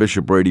Pembroke at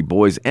Bishop Brady,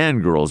 boys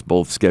and girls,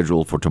 both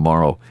scheduled for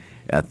tomorrow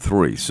at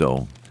 3.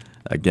 So,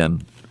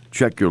 again,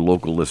 check your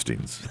local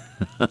listings.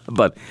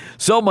 But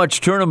so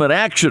much tournament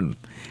action,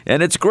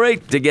 and it's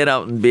great to get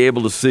out and be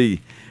able to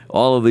see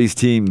all of these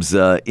teams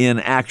in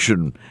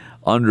action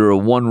under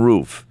one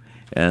roof.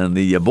 And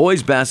the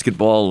boys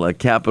basketball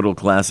Capital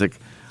Classic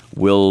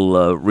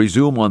will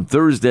resume on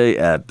Thursday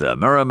at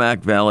Merrimack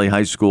Valley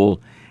High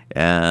School,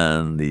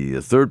 and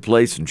the third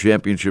place and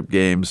championship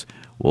games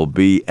will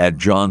be at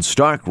John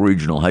Stark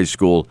Regional High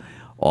School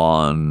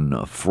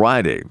on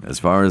Friday. As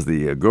far as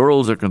the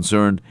girls are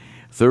concerned,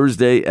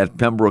 Thursday at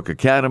Pembroke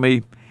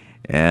Academy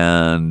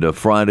and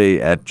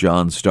Friday at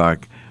John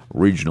Stark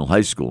Regional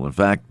High School. In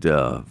fact,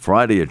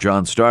 Friday at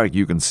John Stark,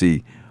 you can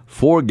see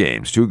 4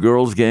 games, 2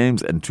 girls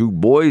games and 2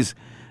 boys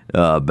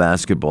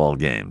basketball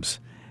games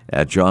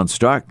at John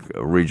Stark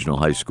Regional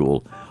High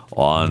School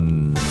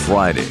on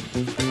Friday.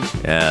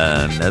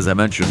 And as I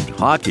mentioned,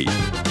 hockey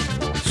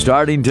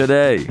starting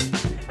today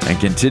and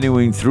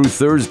continuing through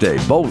Thursday,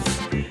 both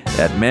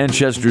at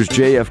Manchester's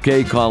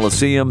JFK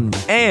Coliseum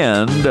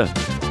and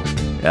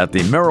at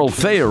the Merrill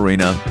Fay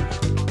Arena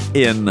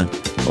in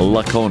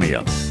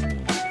Laconia.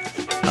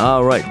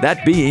 All right,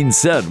 that being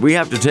said, we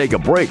have to take a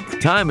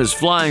break. Time is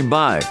flying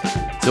by.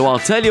 So I will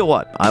tell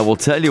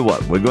you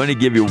what, we're going to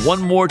give you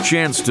one more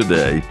chance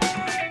today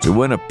to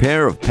win a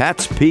pair of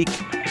Pat's Peak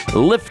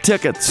lift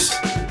tickets.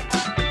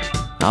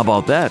 How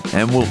about that?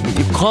 And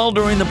you call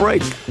during the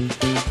break.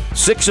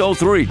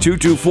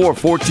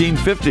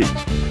 603-224-1450.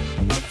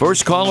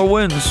 First caller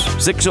wins.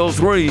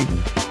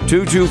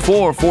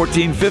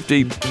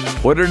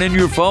 603-224-1450. Put it in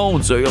your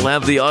phone so you'll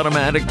have the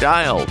automatic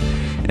dial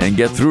and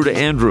get through to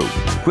Andrew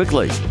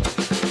quickly.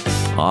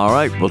 All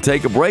right, we'll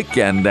take a break,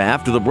 and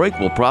after the break,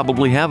 we'll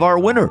probably have our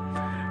winner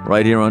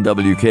right here on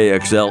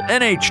WKXL,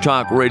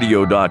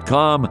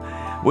 NHTalkRadio.com.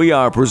 We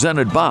are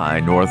presented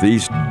by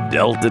Northeast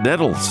Delta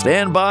Dental.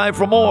 Stand by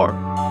for more.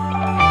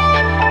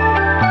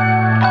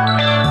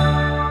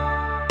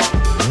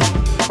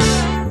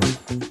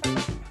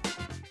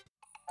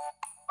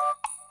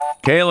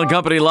 Cail and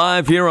Company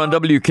live here on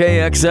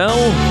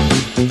WKXL,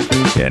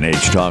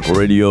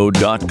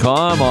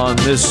 NHTalkRadio.com on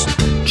this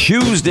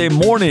Tuesday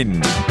morning.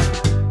 You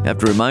have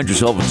to remind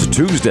yourself it's a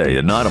Tuesday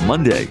and not a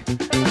Monday.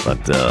 But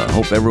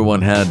hope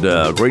everyone had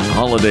a great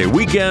holiday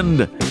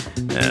weekend.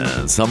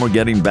 And some are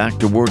getting back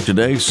to work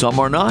today, some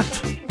are not.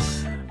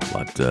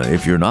 But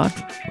if you're not,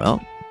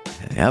 well,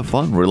 have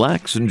fun,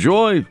 relax,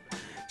 enjoy.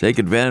 Take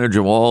advantage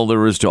of all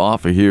there is to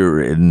offer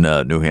here in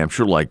New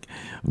Hampshire, like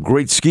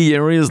great ski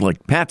areas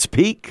like Pat's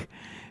Peak.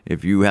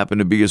 If you happen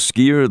to be a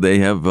skier, they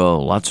have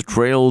lots of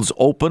trails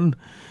open.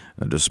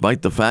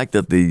 Despite the fact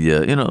that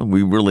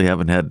we really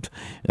haven't had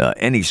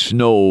any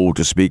snow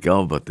to speak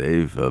of, but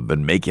they've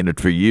been making it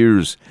for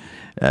years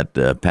at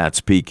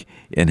Pat's Peak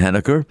in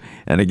Henniker.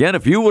 And again,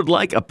 if you would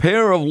like a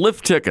pair of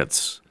lift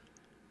tickets,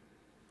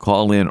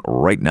 call in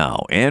right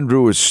now.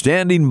 Andrew is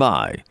standing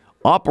by.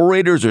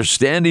 Operators are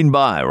standing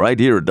by right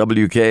here at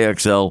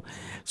WKXL,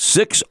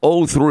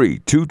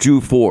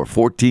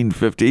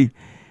 603-224-1450.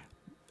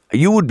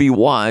 you would be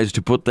wise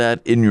to put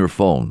that in your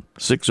phone,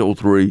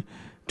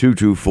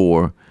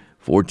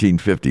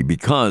 603-224-1450,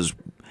 because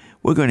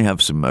we're going to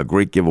have some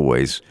great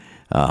giveaways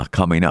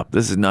coming up.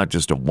 This is not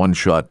just a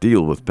one-shot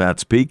deal with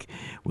Pat's Peak.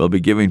 We'll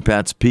be giving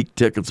Pat's Peak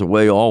tickets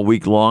away all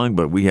week long,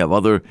 but we have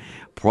other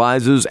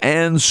prizes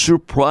and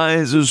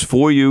surprises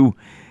for you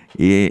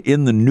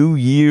in the new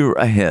year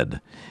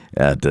ahead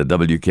at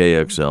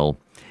WKXL,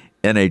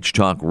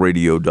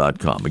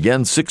 NHTalkRadio.com.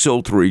 Again,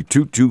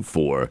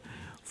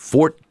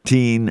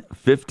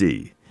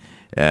 603-224-1450.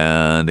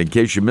 And in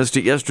case you missed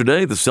it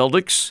yesterday, the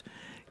Celtics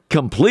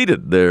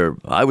completed their,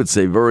 I would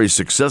say, very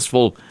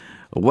successful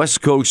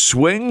West Coast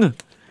swing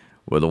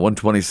with a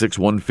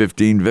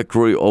 126-115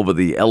 victory over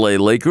the LA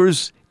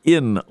Lakers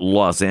in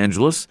Los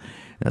Angeles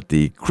at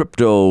the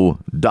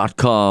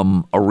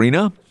Crypto.com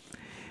Arena.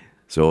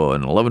 So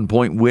an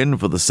 11-point win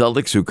for the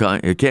Celtics, who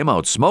came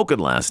out smoking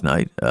last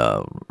night,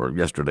 or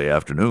yesterday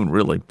afternoon,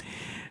 really,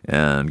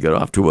 and got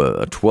off to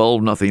a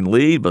 12-0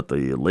 lead, but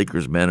the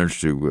Lakers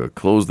managed to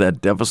close that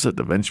deficit,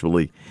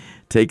 eventually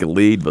take a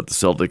lead, but the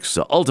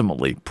Celtics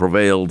ultimately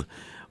prevailed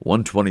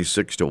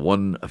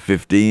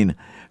 126-115.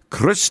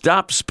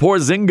 Kristaps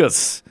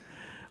Porzingis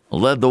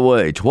led the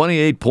way,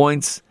 28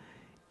 points,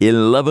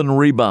 11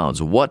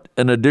 rebounds. What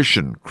an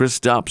addition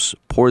Kristaps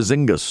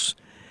Porzingis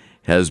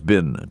has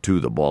been to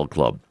the ball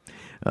club.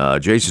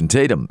 Jason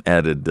Tatum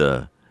added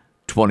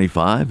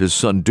 25. His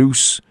son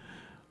Deuce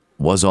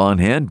was on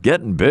hand,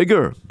 getting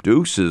bigger.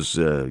 Deuce is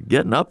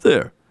getting up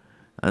there.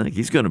 I think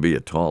he's going to be a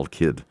tall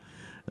kid,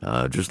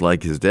 just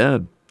like his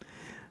dad.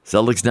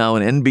 Celtics now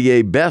an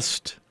NBA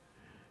best,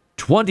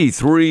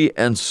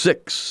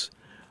 23-6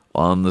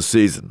 on the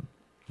season.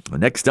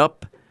 Next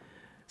up,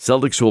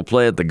 Celtics will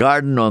play at the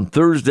Garden on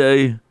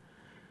Thursday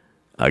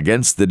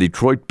against the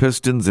Detroit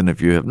Pistons. And if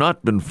you have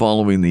not been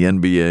following the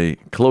NBA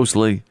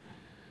closely,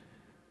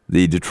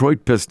 the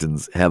Detroit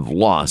Pistons have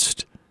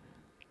lost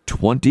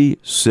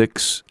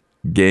 26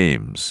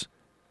 games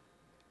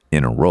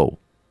in a row.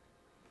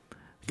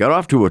 Got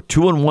off to a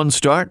 2-1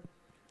 start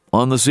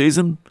on the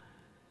season.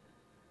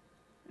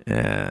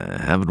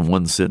 Haven't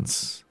won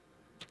since.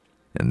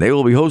 And they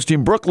will be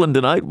hosting Brooklyn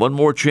tonight. One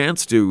more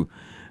chance to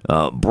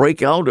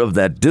break out of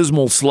that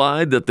dismal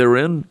slide that they're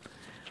in,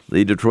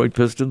 the Detroit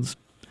Pistons.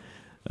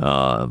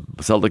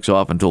 Celtics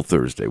off until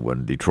Thursday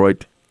when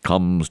Detroit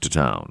comes to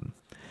town.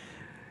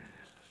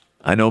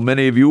 I know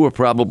many of you were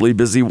probably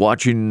busy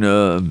watching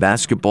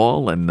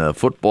basketball and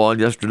football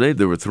yesterday.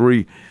 There were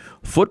 3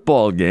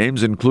 football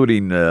games,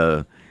 including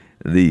the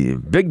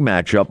big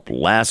matchup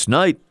last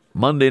night,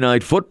 Monday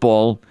Night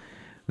Football.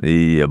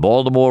 The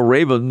Baltimore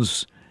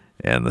Ravens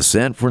and the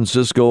San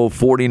Francisco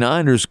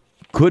 49ers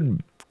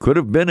could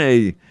have been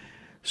a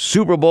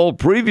Super Bowl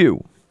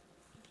preview.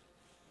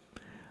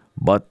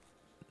 But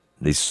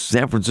the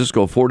San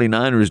Francisco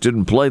 49ers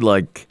didn't play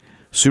like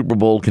Super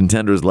Bowl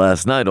contenders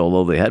last night,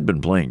 although they had been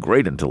playing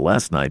great until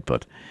last night.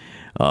 But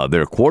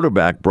their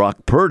quarterback,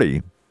 Brock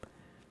Purdy,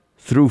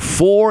 threw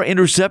 4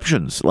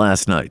 interceptions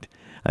last night.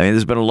 I mean,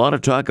 there's been a lot of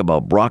talk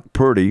about Brock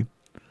Purdy,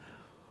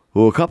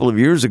 who a couple of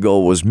years ago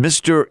was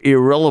Mr.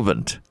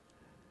 Irrelevant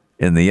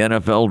in the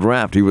NFL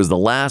draft. He was the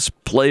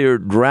last player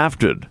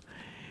drafted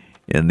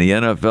in the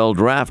NFL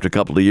draft a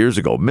couple of years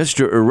ago.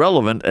 Mr.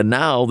 Irrelevant, and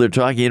now they're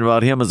talking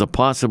about him as a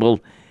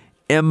possible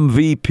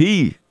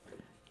MVP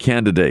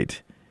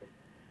candidate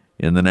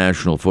in the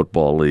National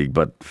Football League.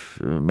 But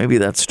maybe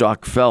that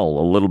stock fell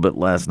a little bit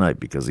last night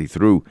because he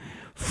threw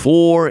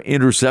 4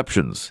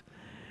 interceptions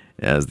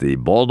as the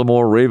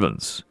Baltimore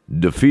Ravens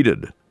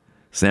defeated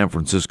San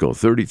Francisco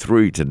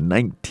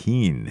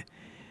 33-19.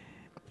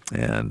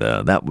 And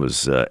that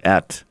was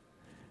at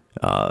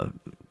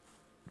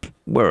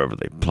wherever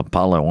they play,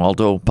 Palo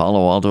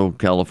Alto,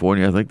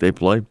 California, I think they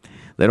play.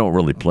 They don't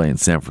really play in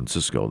San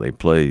Francisco. They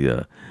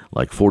play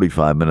like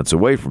 45 minutes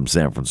away from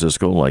San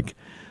Francisco, like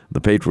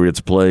the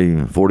Patriots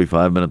play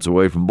 45 minutes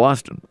away from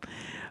Boston.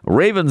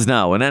 Ravens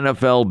now an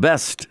NFL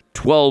best,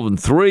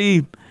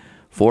 12-3.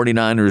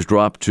 49ers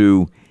dropped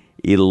to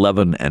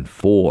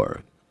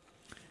 11-4.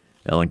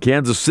 Now in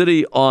Kansas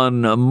City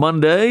on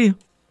Monday,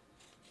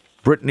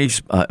 Britney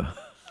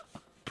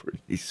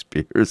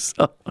Spears.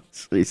 Oh,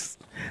 geez.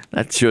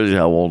 That shows you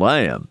how old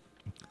I am.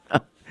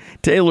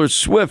 Taylor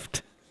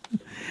Swift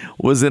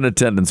was in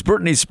attendance.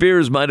 Britney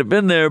Spears might have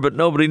been there, but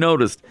nobody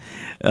noticed.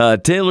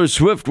 Taylor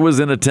Swift was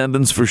in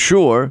attendance for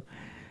sure,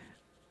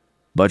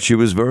 but she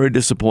was very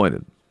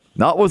disappointed.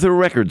 Not with her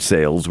record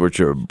sales, which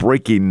are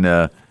breaking,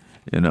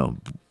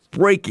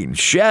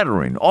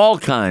 shattering all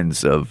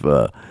kinds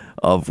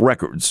of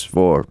records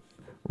for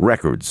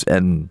records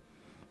and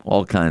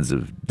all kinds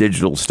of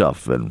digital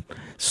stuff and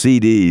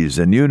CDs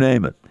and you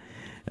name it.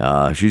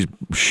 She's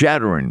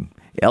shattering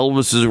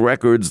Elvis's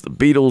records, the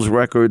Beatles'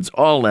 records,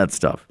 all that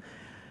stuff.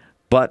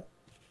 But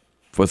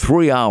for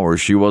 3 hours,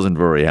 she wasn't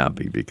very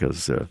happy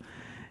because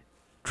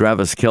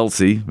Travis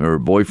Kelce, her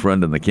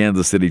boyfriend in the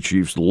Kansas City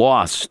Chiefs,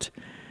 lost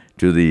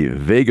to the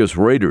Vegas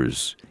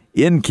Raiders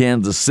in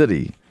Kansas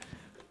City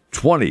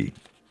 20-14.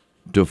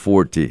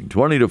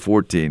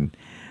 20-14.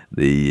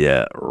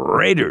 The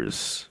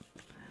Raiders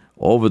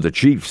over the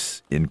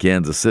Chiefs in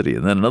Kansas City.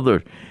 And then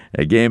another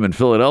game in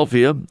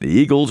Philadelphia. The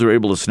Eagles are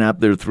able to snap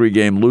their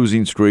 3-game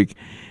losing streak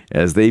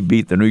as they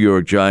beat the New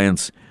York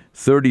Giants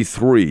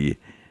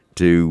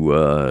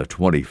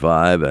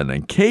 33-25. And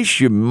in case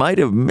you might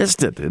have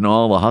missed it in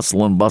all the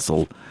hustle and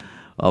bustle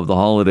of the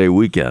holiday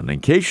weekend, in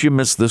case you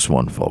missed this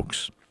one,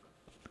 folks,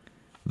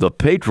 the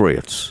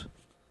Patriots.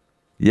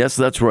 Yes,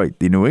 that's right.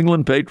 The New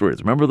England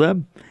Patriots. Remember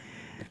them?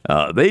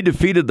 They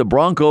defeated the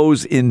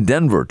Broncos in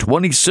Denver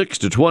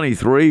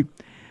 26-23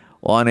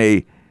 on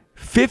a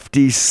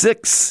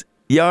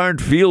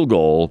 56-yard field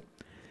goal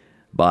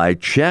by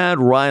Chad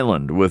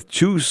Ryland with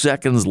 2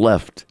 seconds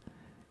left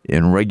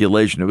in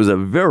regulation. It was a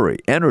very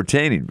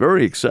entertaining,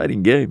 very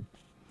exciting game.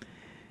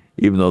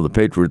 Even though the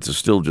Patriots are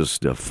still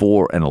just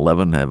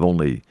 4-11, have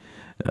only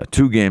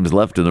 2 games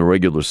left in the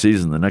regular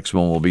season. The next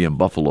one will be in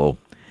Buffalo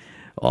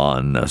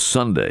on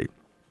Sunday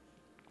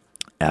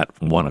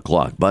at 1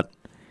 o'clock. But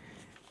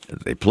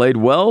they played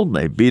well.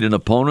 They beat an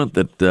opponent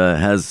that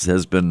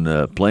has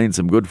been playing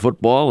some good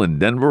football in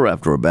Denver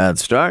after a bad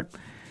start.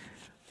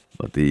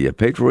 But the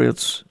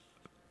Patriots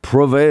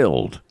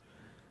prevailed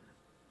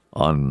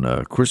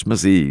on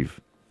Christmas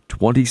Eve,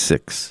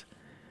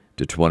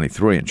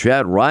 26-23. And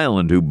Chad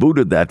Ryland, who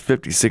booted that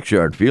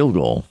 56-yard field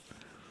goal,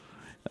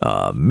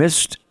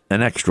 missed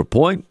an extra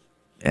point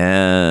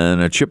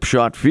and a chip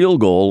shot field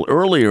goal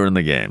earlier in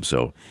the game.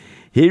 So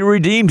he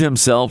redeemed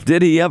himself.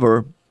 Did he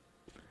ever?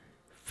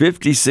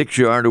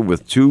 56-yarder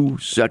with 2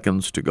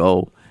 seconds to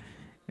go,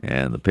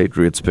 and the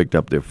Patriots picked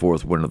up their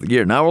 4th win of the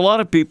year. Now, a lot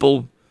of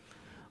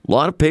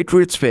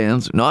Patriots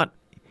fans not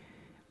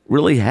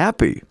really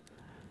happy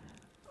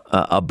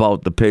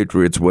about the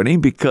Patriots winning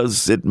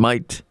because it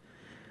might,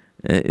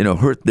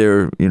 hurt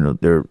their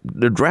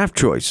draft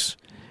choice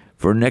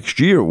for next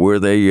year, where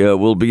they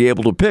will be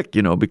able to pick,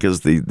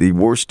 because the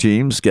worst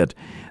teams get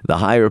the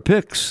higher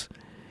picks.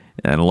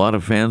 And a lot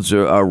of fans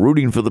are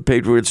rooting for the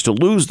Patriots to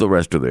lose the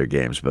rest of their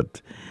games.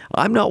 But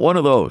I'm not one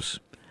of those.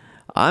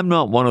 I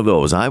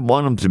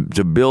want them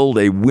to build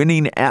a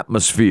winning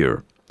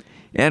atmosphere.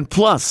 And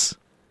plus,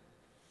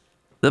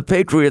 the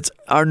Patriots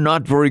are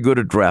not very good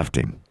at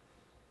drafting.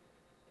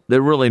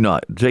 They're really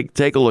not.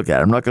 Take a look at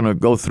it. I'm not going to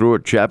go through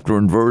it chapter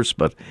and verse,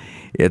 but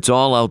it's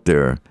all out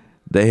there.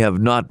 They have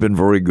not been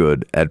very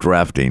good at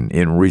drafting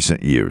in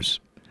recent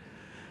years.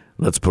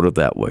 Let's put it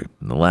that way.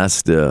 In the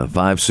last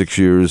 5-6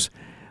 years,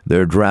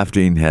 their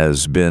drafting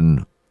has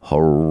been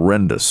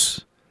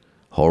horrendous.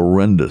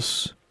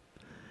 Horrendous.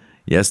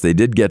 Yes, they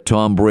did get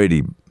Tom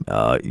Brady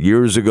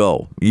years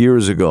ago,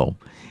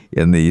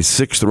 in the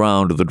 6th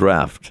round of the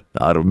draft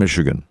out of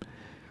Michigan.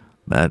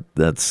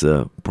 That's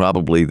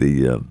probably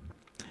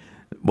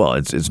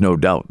it's no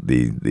doubt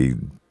the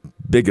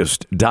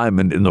biggest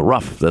diamond in the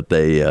rough that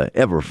they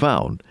ever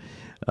found.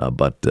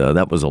 But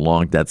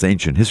that's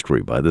ancient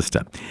history by this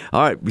time.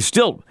 All right,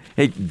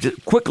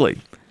 quickly.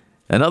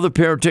 Another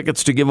pair of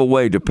tickets to give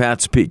away to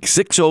Pat's Peak,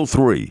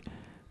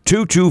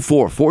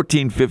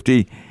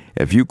 603-224-1450.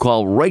 If you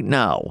call right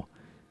now,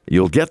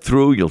 you'll get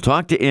through, you'll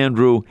talk to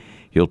Andrew,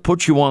 he'll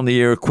put you on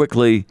the air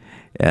quickly,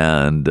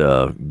 and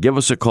give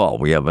us a call.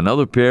 We have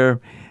another pair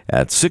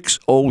at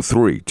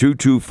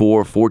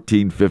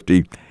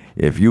 603-224-1450.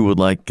 If you would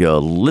like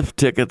lift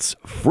tickets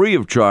free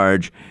of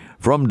charge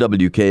from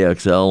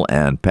WKXL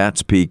and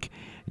Pat's Peak,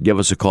 give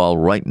us a call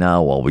right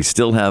now while we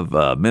still have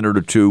a minute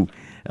or two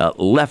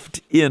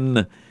left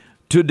in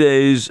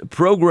today's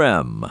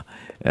program.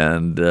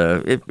 And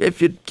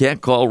if you can't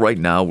call right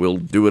now, we'll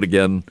do it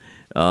again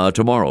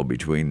tomorrow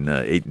between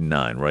 8 and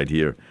 9 right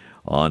here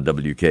on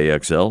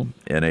WKXL,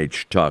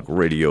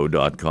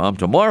 NHTalkRadio.com.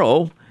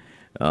 Tomorrow,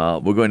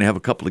 we're going to have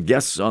a couple of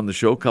guests on the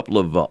show, a couple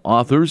of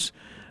authors.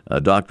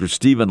 Dr.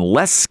 Stephen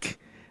Lesk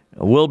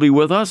will be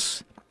with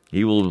us.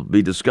 He will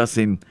be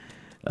discussing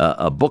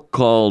a book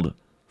called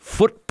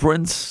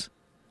Footprints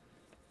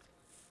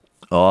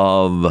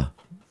of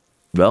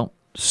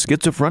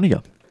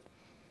Schizophrenia.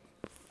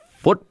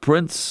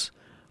 Footprints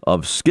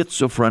of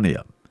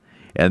Schizophrenia.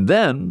 And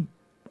then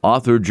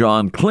author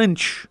John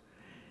Clinch,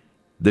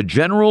 The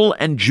General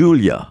and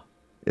Julia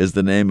is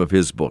the name of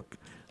his book.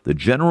 The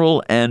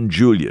General and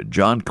Julia.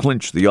 John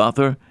Clinch, the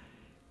author.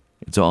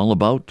 It's all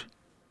about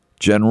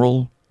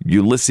General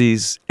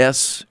Ulysses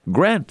S.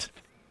 Grant.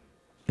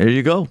 There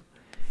you go.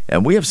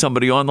 And we have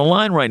somebody on the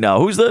line right now.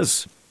 Who's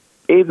this?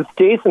 Hey, this is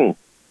Jason.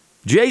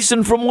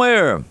 Jason from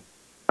where?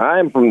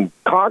 I'm from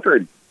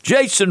Concord.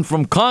 Jason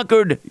from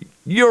Concord,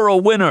 you're a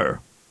winner.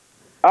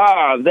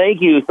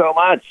 Thank you so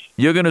much.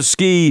 You're going to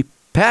ski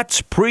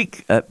Pat's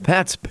Peak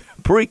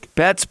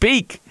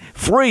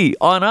free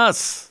on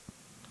us.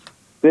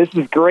 This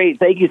is great.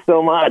 Thank you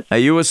so much. Are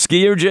you a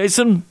skier,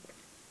 Jason?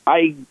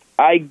 I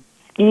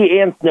ski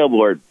and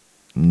snowboard.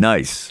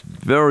 Nice.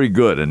 Very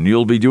good. And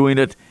you'll be doing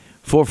it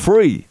for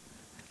free,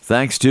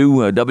 thanks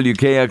to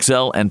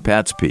WKXL and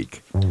Pat's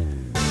Peak.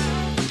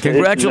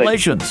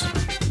 Congratulations.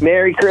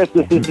 Merry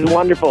Christmas. This is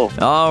wonderful.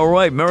 All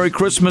right. Merry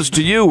Christmas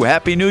to you.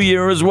 Happy New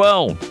Year as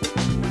well.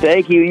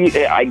 Thank you.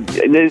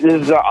 This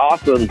is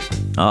awesome.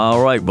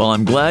 All right. Well,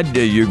 I'm glad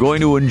you're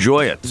going to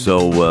enjoy it.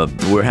 So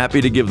we're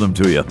happy to give them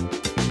to you.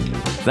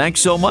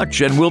 Thanks so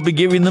much. And we'll be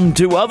giving them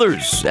to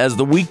others as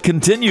the week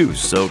continues.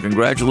 So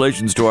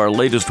congratulations to our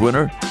latest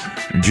winner,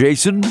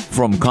 Jason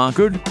from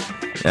Concord.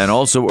 And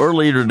also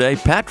earlier today,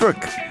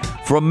 Patrick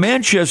from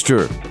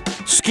Manchester,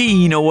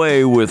 skiing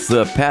away with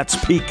Pat's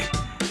Peak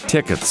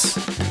tickets.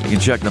 You can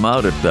check them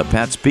out at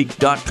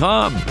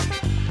patspeak.com.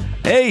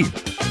 Hey,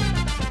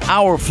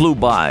 hour flew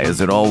by, as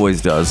it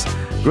always does.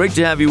 Great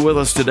to have you with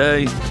us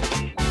today.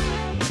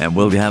 And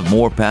we'll have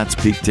more Pat's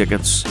Peak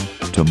tickets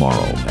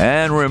tomorrow.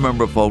 And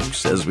remember,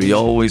 folks, as we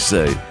always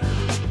say,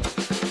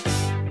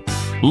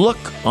 look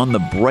on the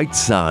bright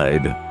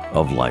side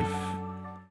of life.